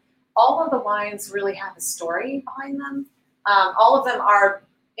introduce it. And all of the wines really have a story behind them. All of them are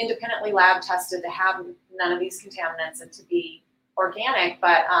independently lab tested to have none of these contaminants and to be organic.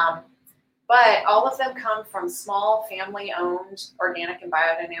 But But all of them come from small family-owned organic and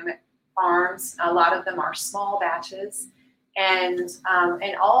biodynamic farms. A lot of them are small batches. And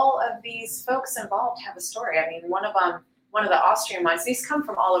all of these folks involved have a story. I mean, one of the Austrian wines, these come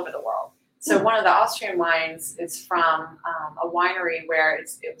from all over the world. So one of the Austrian wines is from a winery where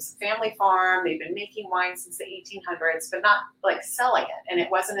it was a family farm. They've been making wine since the 1800s, but not like selling it. And it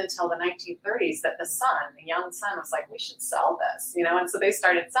wasn't until the 1930s that the young son was like, we should sell this, and so they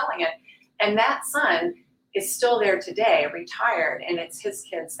started selling it. And that son is still there today, retired, and it's his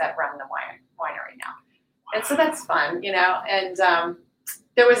kids that run the winery now. And so that's fun, and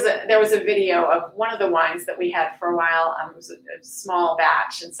there was a video of one of the wines that we had for a while. It was a small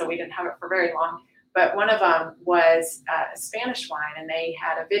batch, and so we didn't have it for very long. But one of them was a Spanish wine, and they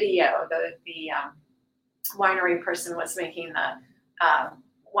had a video. The winery person was making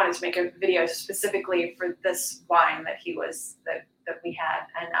wanted to make a video specifically for this wine that we had,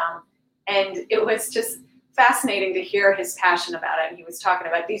 and it was just fascinating to hear his passion about it. And he was talking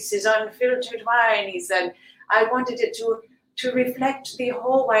about, this is unfiltered wine. He said, I wanted it to reflect the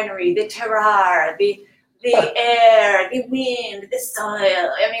whole winery, the terroir, the air, the wind, the soil.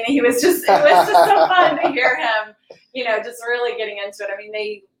 I mean, it was just so fun to hear him, just really getting into it. I mean,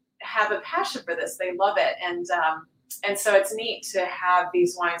 they have a passion for this. They love it. And so it's neat to have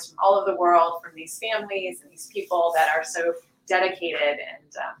these wines from all over the world, from these families and these people that are so dedicated, and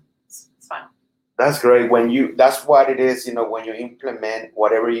it's fun. That's great. That's what it is, when you implement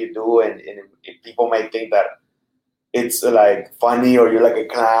whatever you do, and people may think that it's like funny or you're like a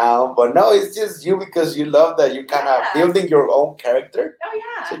clown, but no, it's just you because you love that. You kind of building your own character. Oh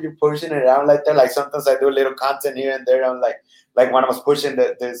yeah. So you're pushing it around like that. Like sometimes I do a little content here and there. I'm like when I was pushing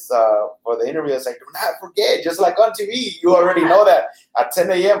this for the interview, I was like, do not forget, just like on TV, you already know that at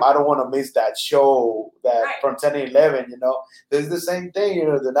 10 a.m. I don't want to miss that show from 10 to 11. There's the same thing.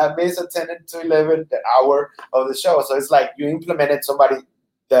 Do not miss at 10 to 11 the hour of the show. So it's like you implemented somebody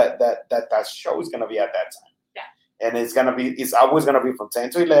that show is gonna be at that time. And it's always gonna be from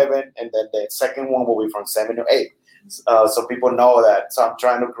 10 to 11, and then the second one will be from 7 to 8. So people know that. So I'm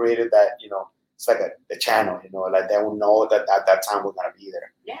trying to create it that it's like a channel, like they will know that at that time we're gonna be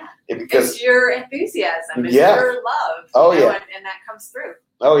there. Yeah, because it's your enthusiasm, it's your love. And that comes through.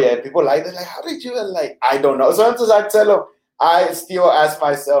 Oh yeah, people like that. Like, how did you? And like, I don't know. Sometimes I tell them, I still ask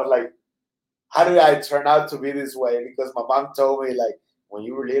myself, like, how did I turn out to be this way? Because my mom told me, like, when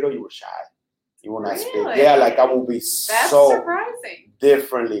you were little, you were shy. You will not speak. Yeah, like I will be That's so surprising.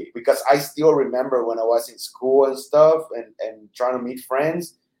 Differently, because I still remember when I was in school and stuff and trying to meet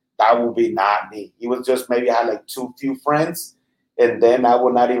friends, that would be not me. It was just maybe I had like few friends, and then I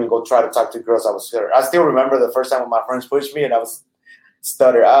would not even go try to talk to girls. I was scared. I still remember the first time when my friends pushed me and I was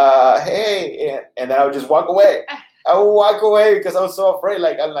stutter, hey, and then I would just walk away. I would walk away because I was so afraid.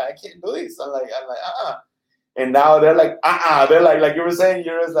 Like I'm like, I can't do this. I'm like, And now they're like, They're like you were saying,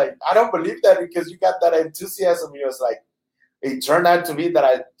 you're just like, I don't believe that because you got that enthusiasm. It was like, it turned out to be that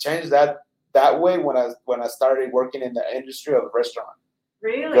I changed that way when I started working in the industry of the restaurant.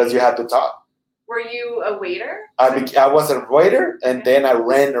 Really? Because you had to talk. Were you a waiter? I was a waiter, and then I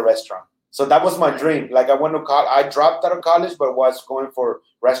ran a restaurant. So that was my dream. Like I went to college. I dropped out of college, but was going for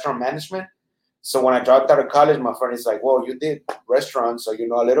restaurant management. So when I dropped out of college, my friend is like, well, you did restaurants, so you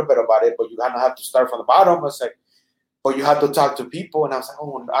know a little bit about it, but you kind of have to start from the bottom. I was like, but you have to talk to people. And I was like,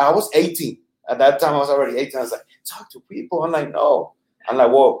 oh, I was 18. At that time, I was already 18. I was like, talk to people. I'm like, no. I'm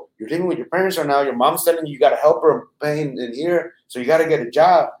like, well, you're living with your parents right now. Your mom's telling you got to help her paying in here, so you got to get a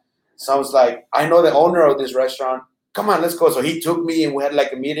job. So I was like, I know the owner of this restaurant. Come on, let's go. So he took me, and we had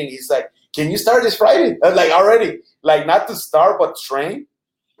like a meeting. He's like, can you start this Friday? I was like, already. Like, not to start, but train.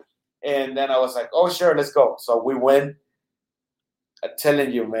 And then I was like, oh, sure, let's go. So we went. I'm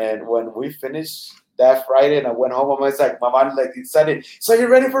telling you, man, when we finished that Friday and I went home, I was like, my mom like decided, so you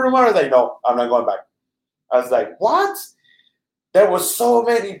ready for tomorrow? I was like, no, I'm not going back. I was like, what? There were so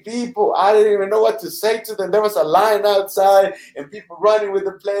many people. I didn't even know what to say to them. There was a line outside and people running with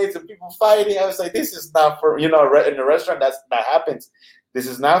the plates and people fighting. I was like, this is not for, in a restaurant, that happens. This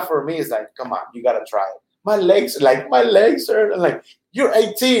is not for me. It's like, come on, you got to try it. My legs hurt. I'm like, you're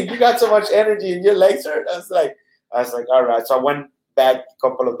 18. You got so much energy and your legs hurt. I was like, all right. So I went back a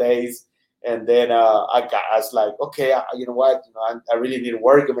couple of days, and then I was like, okay, you know what? I really need to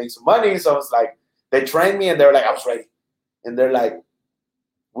work and make some money. So I was like, they trained me, and they were like, I was ready. And they're like,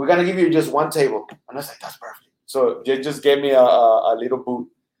 we're going to give you just one table. And I was like, that's perfect. So they just gave me a little booth.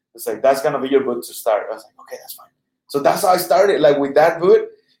 It's like, that's going to be your booth to start. I was like, okay, that's fine. So that's how I started. Like with that booth,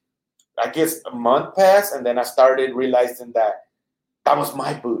 I guess a month passed, and then I started realizing that was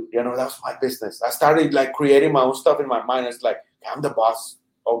my booth. That was my business. I started like creating my own stuff in my mind. It's like, I'm the boss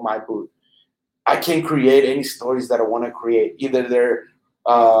of my booth. I can create any stories that I want to create. Either they're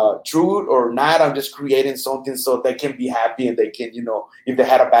true or not. I'm just creating something so they can be happy and they can, if they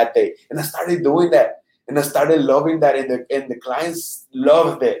had a bad day. And I started doing that, and I started loving that, and the clients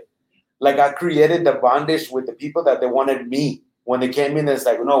loved it. Like I created the bondage with the people that they wanted me. When they came in, it's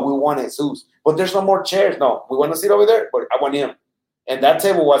like, no, we want Jesus, but there's no more chairs. No, we want to sit over there, but I want him. And that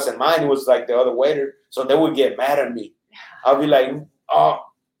table wasn't mine. It was like the other waiter. So they would get mad at me. I'll be like, oh,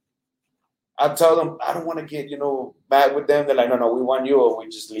 I tell them, I don't want to get, mad with them. They're like, no, we want you, or we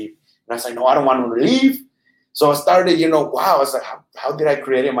just leave. And I was like, no, I don't want them to leave. So I started, wow, I was like, how did I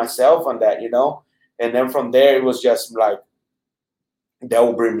create it myself on that, And then from there, it was just like,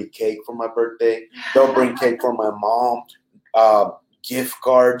 they'll bring me cake for my birthday. They'll bring cake for my mom, gift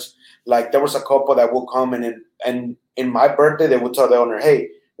cards. Like there was a couple that will come in, and in my birthday, they would tell the owner, hey,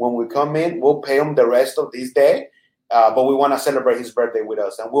 when we come in, we'll pay him the rest of this day, but we want to celebrate his birthday with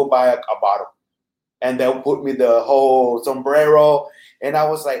us, and we'll buy a bottle. And they'll put me the whole sombrero. And I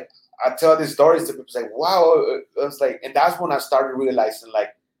was like, I tell these stories to people, say, wow. I was like, and that's when I started realizing, like,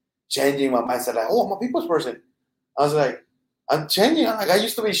 changing my mindset. Like, oh, I'm a people's person. I was like, I'm changing. I'm like, I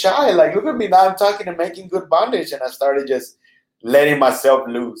used to be shy. Like, look at me now. I'm talking and making good bondage. And I started just letting myself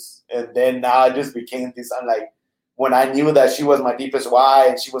loose. And then now I just became this. I'm like, when I knew that she was my deepest why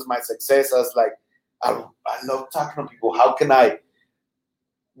and she was my success, I was like, I love talking to people. How can I,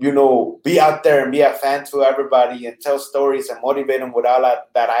 be out there and be a fan to everybody and tell stories and motivate them with all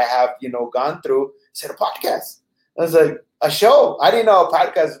that I have, gone through? I said, a podcast. I was like, a show. I didn't know a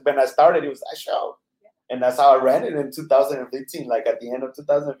podcast when I started. It was a show. And that's how I ran it in 2015, like at the end of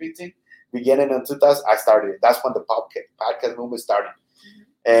 2015, beginning of 2000, I started it. That's when the podcast movement started.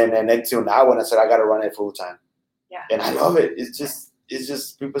 And until now, when I said I got to run it full time. Yeah. And I love it. It's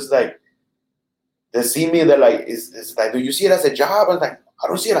just people's like, they see me, they're like, it's like, do you see it as a job? I was like, I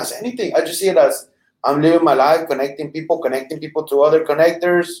don't see it as anything. I just see it as I'm living my life, connecting people to other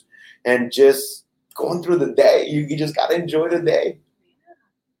connectors, and just going through the day. You just got to enjoy the day. Yeah.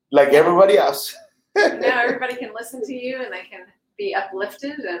 Like everybody else. Now everybody can listen to you and they can be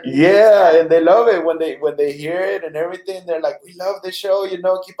uplifted. And they love it when they hear it and everything. They're like, we love the show,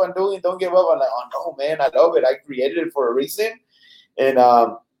 keep on doing it, don't give up. I'm like, oh no, man, I love it. I created it for a reason. And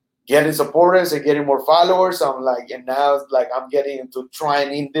getting supporters and getting more followers. I'm like, and now it's like I'm getting into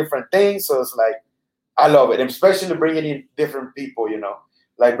trying in different things. So it's like, I love it. And especially bringing in different people,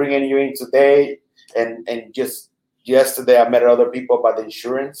 like bringing you in today. And just yesterday I met other people about the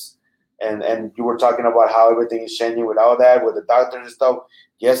insurance. And you were talking about how everything is changing with all that, with the doctors and stuff.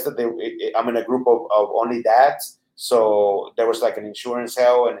 Yesterday, I'm in a group of only dads. So there was like an insurance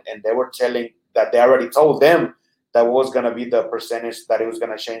hell, and they were telling that they already told them that was going to be the percentage that it was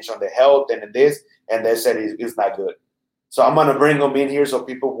going to change on the health and this. And they said it's not good. So I'm going to bring them in here so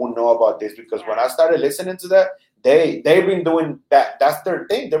people will know about this. Because when I started listening to that, they've been doing that. That's their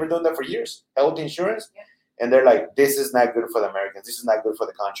thing. They've been doing that for years, health insurance. Yeah. And they're like, this is not good for the Americans. This is not good for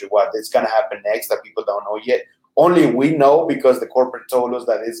the country. What is going to happen next that people don't know yet? Only we know because the corporate told us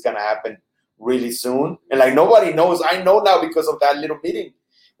that it's going to happen really soon. And like nobody knows. I know now because of that little meeting.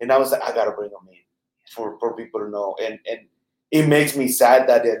 And I was like, I got to bring them in for people to know. And it makes me sad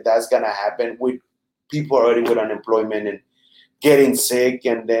that that's going to happen with people already with unemployment and getting sick.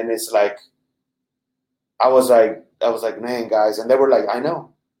 And then it's like, I was like, man, guys. And they were like, I know.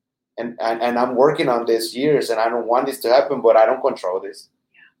 And I'm working on this years, and I don't want this to happen, but I don't control this.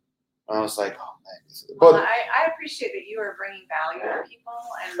 Yeah. And I was like, oh, man. Well, I appreciate that you are bringing value to people,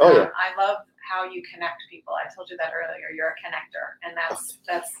 and I love how you connect people. I told you that earlier. You're a connector, and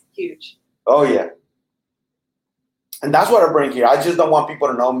that's huge. Oh, yeah. And that's what I bring here. I just don't want people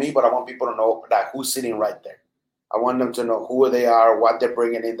to know me, but I want people to know that who's sitting right there. I want them to know who they are, what they're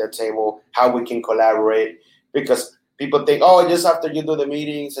bringing in the table, how we can collaborate, because people think, oh, just after you do the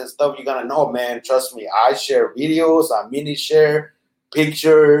meetings and stuff, you're gonna know, man. Trust me, I share videos, I mini share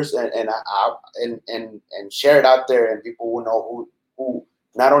pictures, and share it out there, and people will know who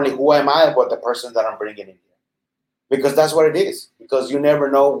not only who am I, but the person that I'm bringing in here, because that's what it is. Because you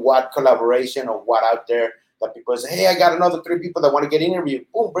never know what collaboration or what out there that people say, hey, I got another 3 people that want to get interviewed.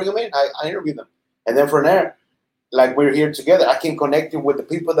 Boom, bring them in. I interview them, and then from there, like we're here together, I can connect you with the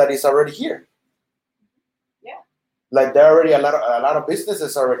people that is already here. Like there are already a lot of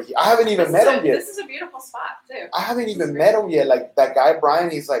businesses already here. I haven't even met them yet. This is a beautiful spot too. I haven't even met them yet. Like that guy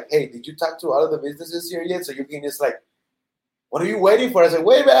Brian, he's like, hey, did you talk to all of the businesses here yet? So you can just like, what are you waiting for? I said,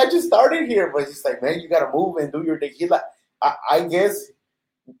 wait, man, I just started here. But he's like, man, you gotta move and do your thing. He like, I guess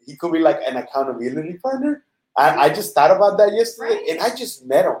he could be like an accountability partner. I just thought about that yesterday, and I just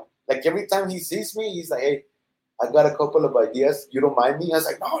met him. Like every time he sees me, he's like, hey, I got a couple of ideas. You don't mind me? I was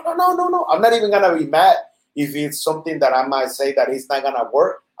like, no. I'm not even gonna be mad if it's something that I might say that it's not gonna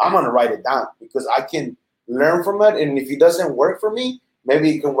work. I'm gonna write it down because I can learn from it. And if it doesn't work for me, maybe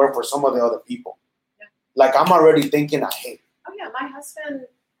it can work for some of the other people. Yeah. Like I'm already thinking ahead. Oh yeah, my husband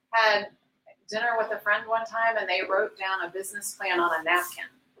had dinner with a friend one time, and they wrote down a business plan on a napkin.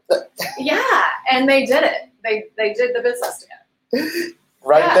 Yeah, and they did it. They did the business together.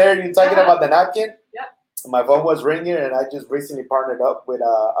 Right there, you're talking about the napkin? Yep. My phone was ringing, and I just recently partnered up with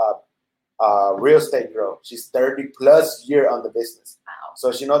a real estate girl. She's 30 plus year on the business. Wow.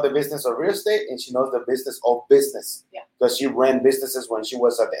 So she knows the business of real estate, and she knows the business of business. Yeah. Because she ran businesses when she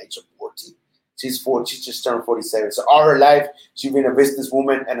was at the age of 14. She's 4. She just turned 47. So all her life, she's been a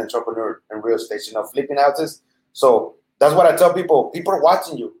businesswoman and entrepreneur in real estate. Flipping houses. So that's what I tell people. People are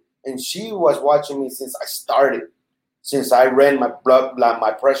watching you. And she was watching me since I started. Since I ran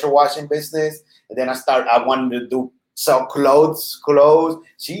my pressure washing business. And then I wanted to sell clothes.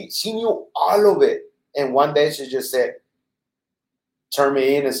 She knew all of it. And one day she just said, turn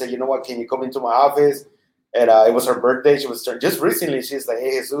me in and said, you know what, can you come into my office? And it was her birthday. She was just recently. She's like,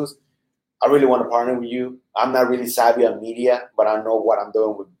 hey, Jesus, I really want to partner with you. I'm not really savvy on media, but I know what I'm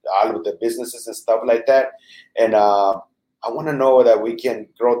doing with all of the businesses and stuff like that. And I want to know that we can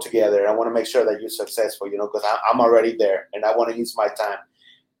grow together. I want to make sure that you're successful, because I'm already there and I want to use my time.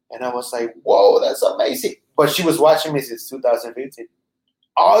 And I was like, whoa, that's amazing. But she was watching me since 2015,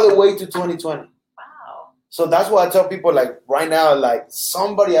 all the way to 2020. Wow. So that's what I tell people, like right now, like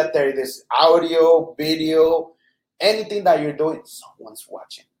somebody out there, this audio, video, anything that you're doing, someone's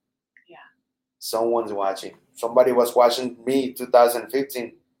watching. Yeah. Someone's watching. Somebody was watching me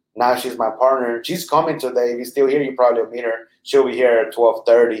 2015. Now she's my partner. She's coming today. If you're still here, you probably will meet her. She'll be here at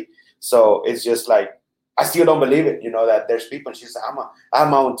 12:30. So it's just like, I still don't believe it, that there's people. And she's like, I have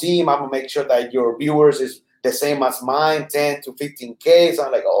my own team. I'm going to make sure that your viewers is the same as mine, 10 to 15K. So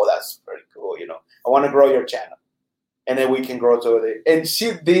I'm like, oh, that's pretty cool. I want to grow your channel. And then we can grow to it. And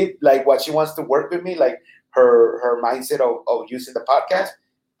she did like what she wants to work with me, like her mindset of using the podcast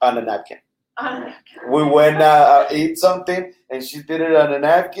on a napkin. We went eat something, and she did it on a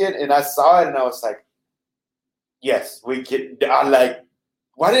napkin, and I saw it, and I was like, yes, we can. I'm like,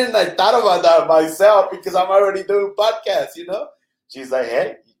 why didn't I thought about that myself? Because I'm already doing podcasts, She's like,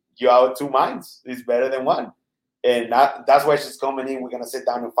 hey, you have two minds. It's better than one. And that's why she's coming in. We're going to sit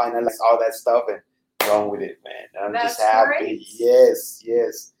down and finalize all that stuff and run with it, man. And I'm just happy. Great.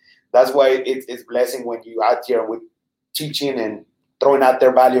 Yes. That's why it's blessing when you out here with teaching and throwing out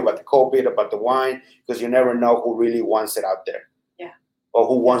their value about the COVID, about the wine, because you never know who really wants it out there. Yeah. Or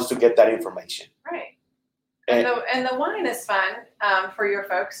who wants to get that information. Right. And the wine is fun for your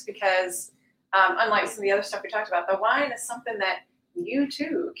folks because unlike some of the other stuff we talked about, the wine is something that you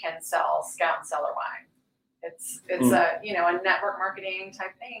too can sell, Scout and Cellar wine. It's a network marketing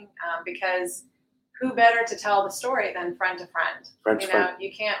type thing because who better to tell the story than friend to friend?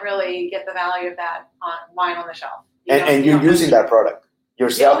 You can't really get the value of that wine on the shelf. And you're using that product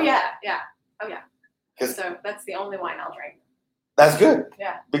yourself. Oh yeah. So that's the only wine I'll drink. That's good.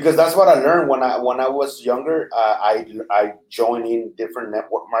 Yeah. Because that's what I learned when I was younger. I joined in different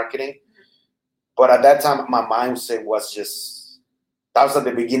network marketing, but at that time my mindset was that was at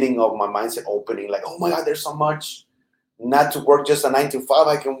the beginning of my mindset opening. Like, oh my God, there's so much. Not to work just a 9 to 5.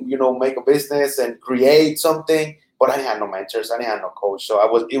 I can make a business and create something. But I didn't have no mentors. I didn't have no coach.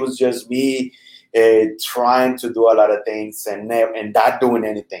 So it was just me trying to do a lot of things and not doing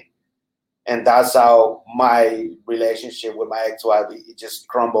anything. And that's how my relationship with my ex-wife, it just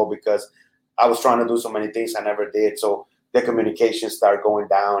crumbled because I was trying to do so many things I never did. So the communication started going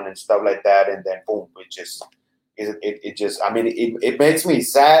down and stuff like that. And then boom, it makes me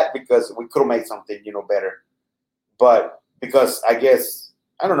sad because we could have made something, better. But because I guess,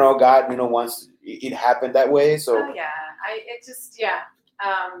 I don't know, God, wants it happened that way. So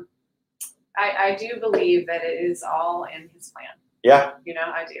I do believe that it is all in His plan. Yeah.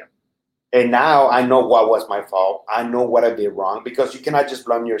 I do. And now I know what was my fault. I know what I did wrong because you cannot just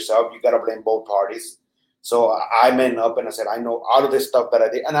blame yourself. You got to blame both parties. So I went up and I said, I know all of this stuff that I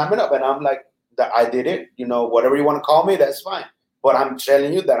did. And I went up and I'm like, that I did it. Whatever you want to call me, that's fine. But I'm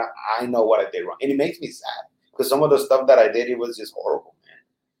telling you that I know what I did wrong. And it makes me sad because some of the stuff that I did, it was just horrible, man.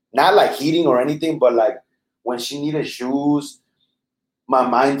 Not like cheating or anything, but like when she needed shoes, my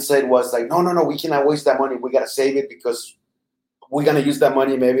mindset was like, no, we cannot waste that money. We got to save it because we're going to use that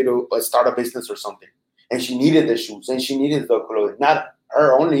money maybe to start a business or something. And she needed the shoes and she needed the clothes. Not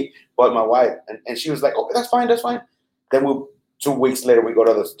her only, but my wife. And she was like, okay, that's fine. Then 2 weeks later, we go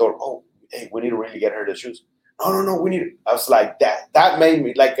to the store. Oh, hey, we need to really get her the shoes. no, we need. I was like, that made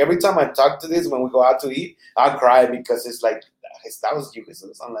me, like, every time I talk to this, when we go out to eat, I cry because it's like, that was you,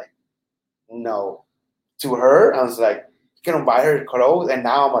 Jesus. I'm like, no. To her, I was like, you can buy her clothes, and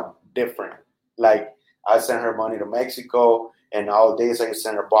now I'm a different. Like, I send her money to Mexico, and all days I can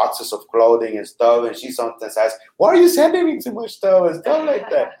send her boxes of clothing and stuff, and she sometimes asks, why are you sending me too much stuff and stuff like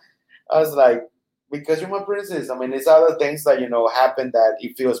that? I was like, because you're my princess. I mean, it's other things that, happen that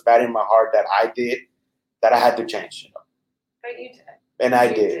it feels bad in my heart that I did, that I had to change, But you did. And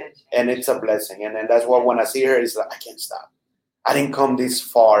I did. And it's a blessing. And then that's why when I see her, it's like, I can't stop. I didn't come this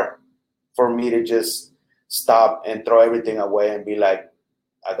far for me to just stop and throw everything away and be like,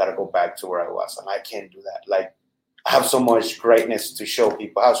 I got to go back to where I was. And I can't do that. Like, I have so much greatness to show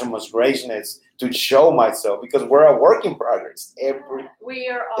people. I have so much greatness to show myself because we're a work in progress. We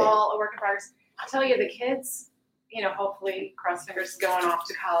are all a work in progress. I'll tell you, the kids, hopefully, cross fingers, going off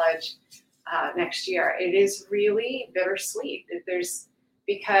to college next year. It is really bittersweet.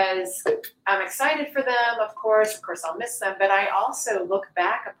 Because I'm excited for them, of course I'll miss them, but I also look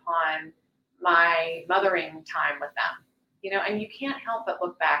back upon my mothering time with them, and you can't help but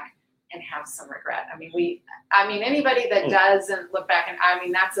look back and have some regret. I mean, anybody that doesn't look back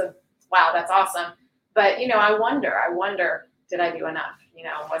and that's that's awesome. But, I wonder, did I do enough?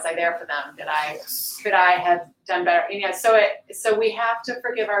 Was I there for them? Could I have done better? So we have to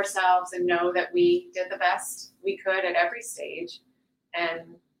forgive ourselves and know that we did the best we could at every stage.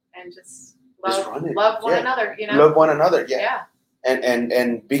 And just love one another, Love one another, yeah.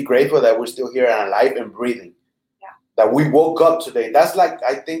 And be grateful that we're still here and alive and breathing. Yeah. That we woke up today. That's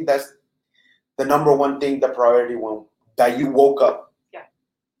I think that's the number one thing, the priority one, that you woke up. Yeah.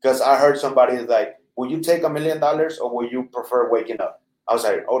 Because I heard somebody is like, will you take $1 million or will you prefer waking up? I was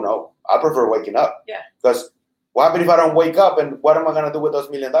like, oh no, I prefer waking up. Yeah. Because what happens if I don't wake up, and what am I gonna do with those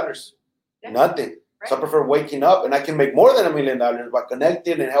 $1 million? Yeah. Nothing. Right. So I prefer waking up, and I can make more than $1 million by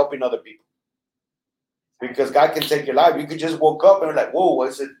connecting and helping other people. Because God can take your life. You could just woke up and be like, whoa,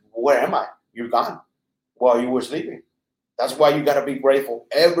 where am I? You're gone while you were sleeping. That's why you got to be grateful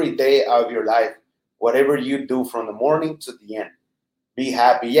every day of your life, whatever you do from the morning to the end. Be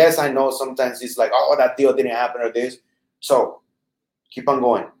happy. Yes, I know sometimes it's like, oh, that deal didn't happen or this. So keep on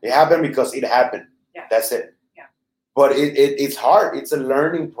going. It happened because it happened. Yeah. That's it. Yeah. But it's hard. It's a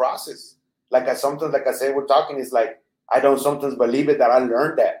learning process. Like I said, we're talking, it's like, I don't sometimes believe it that I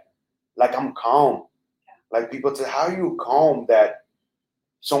learned that. Like I'm calm. Yeah. Like people say, how are you calm that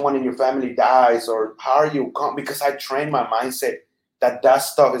someone in your family dies? Or how are you calm? Because I train my mindset that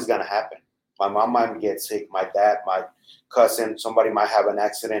stuff is going to happen. My mom might get sick, my dad, my cousin, somebody might have an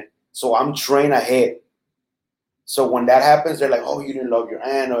accident. So I'm trained ahead. So when that happens, they're like, oh, you didn't love your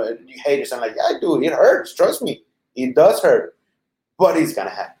aunt or you hate your son. Like, yeah, I do. It hurts. Trust me. It does hurt. But it's going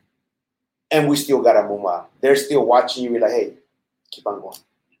to happen. And we still got to move on. They're still watching you, be like, hey, keep on going.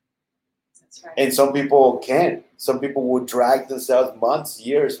 That's right. And some people can't. Some people will drag themselves months,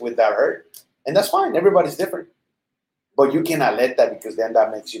 years with that hurt. And that's fine. Everybody's different. But you cannot let that, because then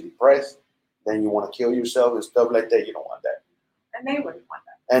that makes you depressed. Then you want to kill yourself and stuff like that. You don't want that. And they wouldn't want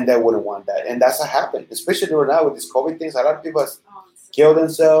that. And they wouldn't want that. And that's what happened. Especially right now with these COVID things. A lot of people kill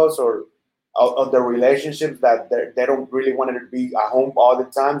themselves or of the relationships that they don't really want to be at home all the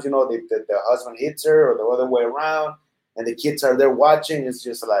time. The husband hits her or the other way around, and the kids are there watching. It's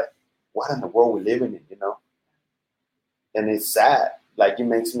just like, what in the world we're living in, And it's sad. Like, it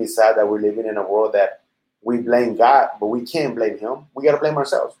makes me sad that we're living in a world that we blame God, but we can't blame him. We got to blame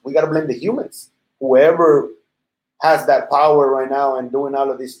ourselves. We got to blame the humans. Whoever has that power right now and doing all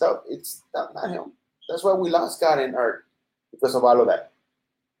of this stuff, it's not him. That's why we lost God in earth, because of all of that.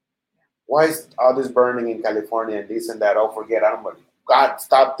 Why is all this burning in California and this and that? Oh, forget, God,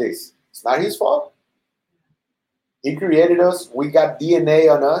 stop this. It's not his fault. He created us. We got DNA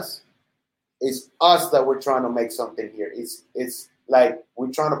on us. It's us that we're trying to make something here. It's like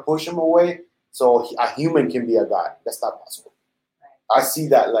we're trying to push him away so a human can be a God. That's not possible. I see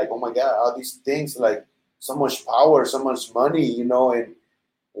that, like, oh my God, all these things, like so much power, so much money, and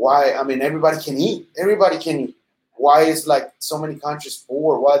why? I mean, everybody can eat. Everybody can eat. Why is like so many countries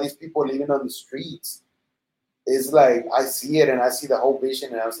poor? Why are these people living on the streets? It's like, I see it and I see the whole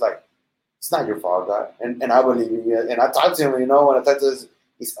vision, and I was like, it's not your fault, God. And I believe in you. And I talked to him, when I talked to him,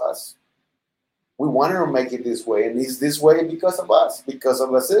 it's us. We wanted to make it this way, and it's this way because of us, because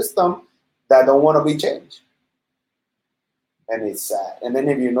of a system that don't want to be changed. And it's sad. And then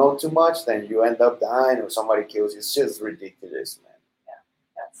if you know too much, then you end up dying or somebody kills you. It's just ridiculous, man.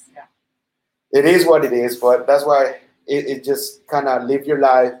 It is what it is, but that's why it just kind of live your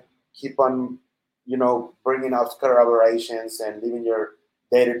life, keep on, bringing out collaborations and living your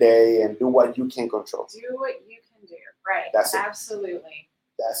day to day and do what you can control. Do what you can do. Right. That's it. Absolutely.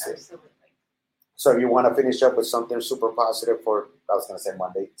 That's it. Absolutely. So you want to finish up with something super positive for, I was going to say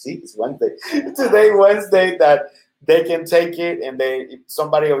Monday. See, it's Wednesday. Today, Wednesday, that they can take it, and if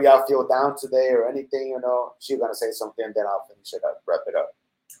somebody of y'all feel down today or anything, she's going to say something, then I'll finish it up, wrap it up.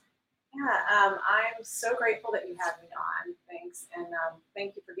 Yeah, I'm so grateful that you had me on. Thanks. And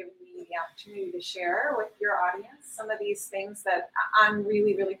thank you for giving me the opportunity to share with your audience some of these things that I'm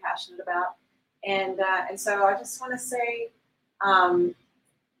really, really passionate about. And so I just want to say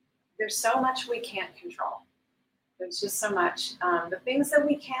there's so much we can't control. There's just so much. The things that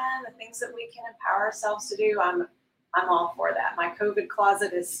we can, the things that we can empower ourselves to do, I'm all for that. My COVID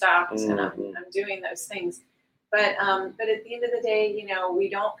closet is stocked, and I'm doing those things. But at the end of the day, we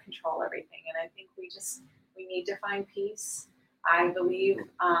don't control everything, and I think we need to find peace. I believe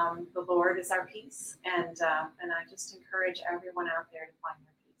the Lord is our peace, and I just encourage everyone out there to find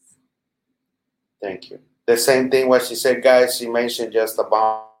their peace. Thank you. The same thing what she said, guys. She mentioned just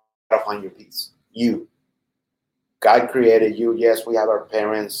about how to find your peace. You. God created you. Yes, we have our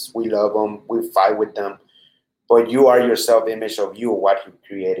parents. We love them. We fight with them. But you are your self-image of you, what He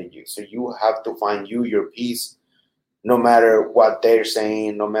created you. So you have to find your peace, no matter what they're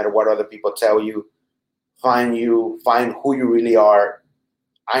saying, no matter what other people tell you. Find who you really are.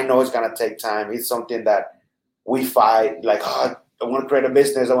 I know it's going to take time. It's something that we fight, like, I want to create a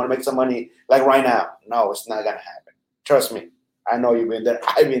business. I want to make some money, like right now. No, it's not going to happen. Trust me. I know you've been there.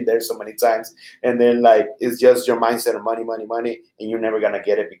 I've been there so many times. And then, it's just your mindset of money, money, money, and you're never going to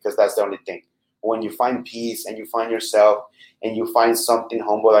get it because that's the only thing. When you find peace and you find yourself and you find something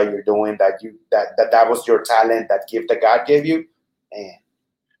humble that you're doing, that was your talent, that gift that God gave you, man,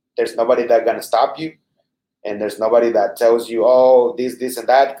 there's nobody that's going to stop you. And there's nobody that tells you, oh, this, and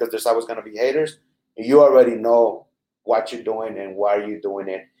that, because there's always going to be haters. You already know what you're doing and why you're doing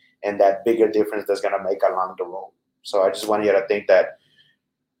it, and that bigger difference that's going to make along the road. So I just want you to think that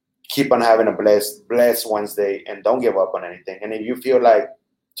keep on having a blessed Wednesday, and don't give up on anything. And if you feel like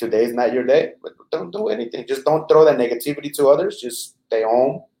today's not your day, but don't do anything. Just don't throw that negativity to others. Just stay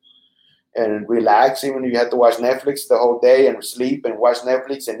home and relax. Even if you have to watch Netflix the whole day and sleep and watch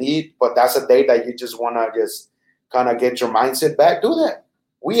Netflix and eat, but that's a day that you just want to just kind of get your mindset back, do that.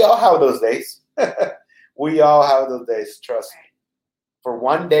 We all have those days. We all have those days, trust me. For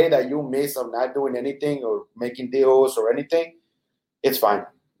one day that you miss of not doing anything or making deals or anything, it's fine.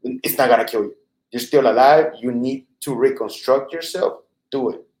 It's not going to kill you. You're still alive. You need to reconstruct yourself.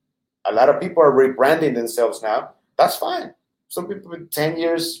 Do it. A lot of people are rebranding themselves now. That's fine. Some people with 10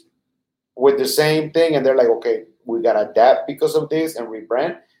 years with the same thing, and they're like, okay, we got to adapt because of this and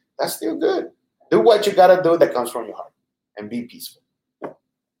rebrand. That's still good. Do what you got to do that comes from your heart and be peaceful.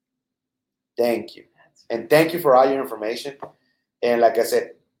 Thank you. And thank you for all your information. And like I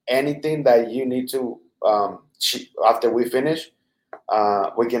said, anything that you need to, after we finish,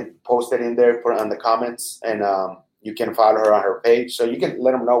 we can post it in there, put it on the comments, and you can follow her on her page. So you can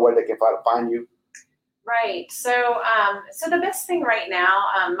let them know where they can find you. Right. So the best thing right now,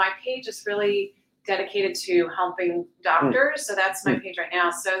 my page is really dedicated to helping doctors. So that's my page right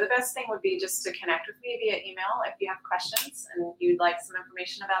now. So the best thing would be just to connect with me via email if you have questions and you'd like some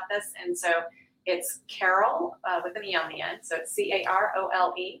information about this. And so it's Carole with an E on the end. So it's CAROLE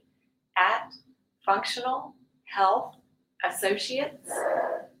at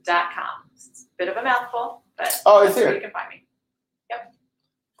functionalhealthassociates.com. It's a bit of a mouthful, but it's that's here. where you can find me. Yep.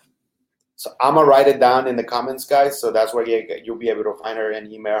 So I'm going to write it down in the comments, guys. So that's where you'll be able to find her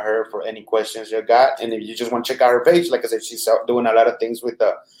and email her for any questions you got. And if you just want to check out her page, like I said, she's doing a lot of things with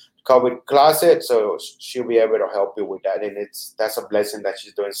the COVID closet. So she'll be able to help you with that. And that's a blessing that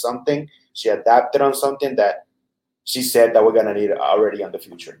she's doing something. She adapted on something that she said that we're going to need already in the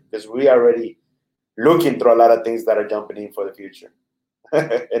future. Because we already looking through a lot of things that are jumping in for the future.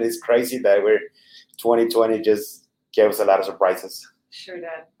 And it's crazy that 2020 just gave us a lot of surprises. Sure did.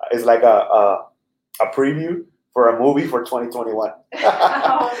 It's like a preview for a movie for 2021.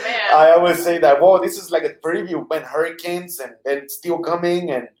 Oh, man. I always say that, whoa, this is like a preview when hurricanes and then still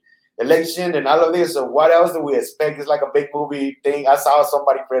coming and election and all of this. So what else do we expect? It's like a big movie thing. I saw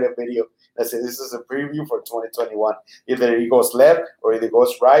somebody create a video that said this is a preview for 2021. Either it goes left or either it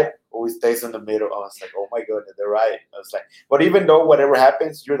goes right or it stays in the middle. I was like, oh my goodness, they're right. I was like, but even though whatever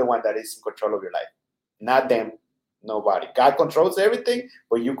happens, you're the one that is in control of your life, not them. Nobody. God controls everything,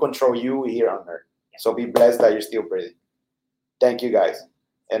 but you control you here on earth. So be blessed that you're still breathing. Thank you, guys.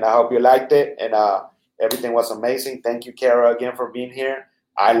 And I hope you liked it. And everything was amazing. Thank you, Carole, again for being here.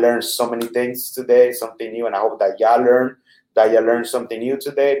 I learned so many things today, something new. And I hope that y'all learned something new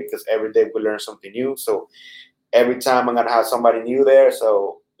today, because every day we learn something new. So Every time I'm going to have somebody new there.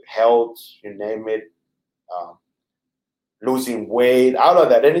 So health, you name it, losing weight, all of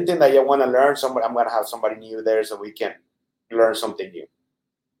that. Anything that you want to learn, I'm going to have somebody new there so we can learn something new.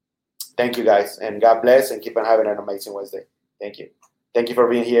 Thank you, guys. And God bless and keep on having an amazing Wednesday. Thank you. Thank you for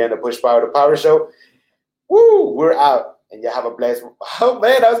being here in the Push Power to Power Show. Woo! We're out. And you have a blessed... Oh,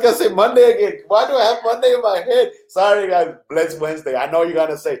 man, I was going to say Monday again. Why do I have Monday in my head? Sorry, guys. Blessed Wednesday. I know you're going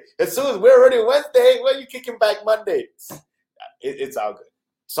to say, as soon as we're already Wednesday, when are you kicking back Monday? It's all good.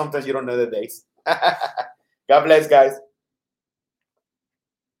 Sometimes you don't know the days. God bless, guys.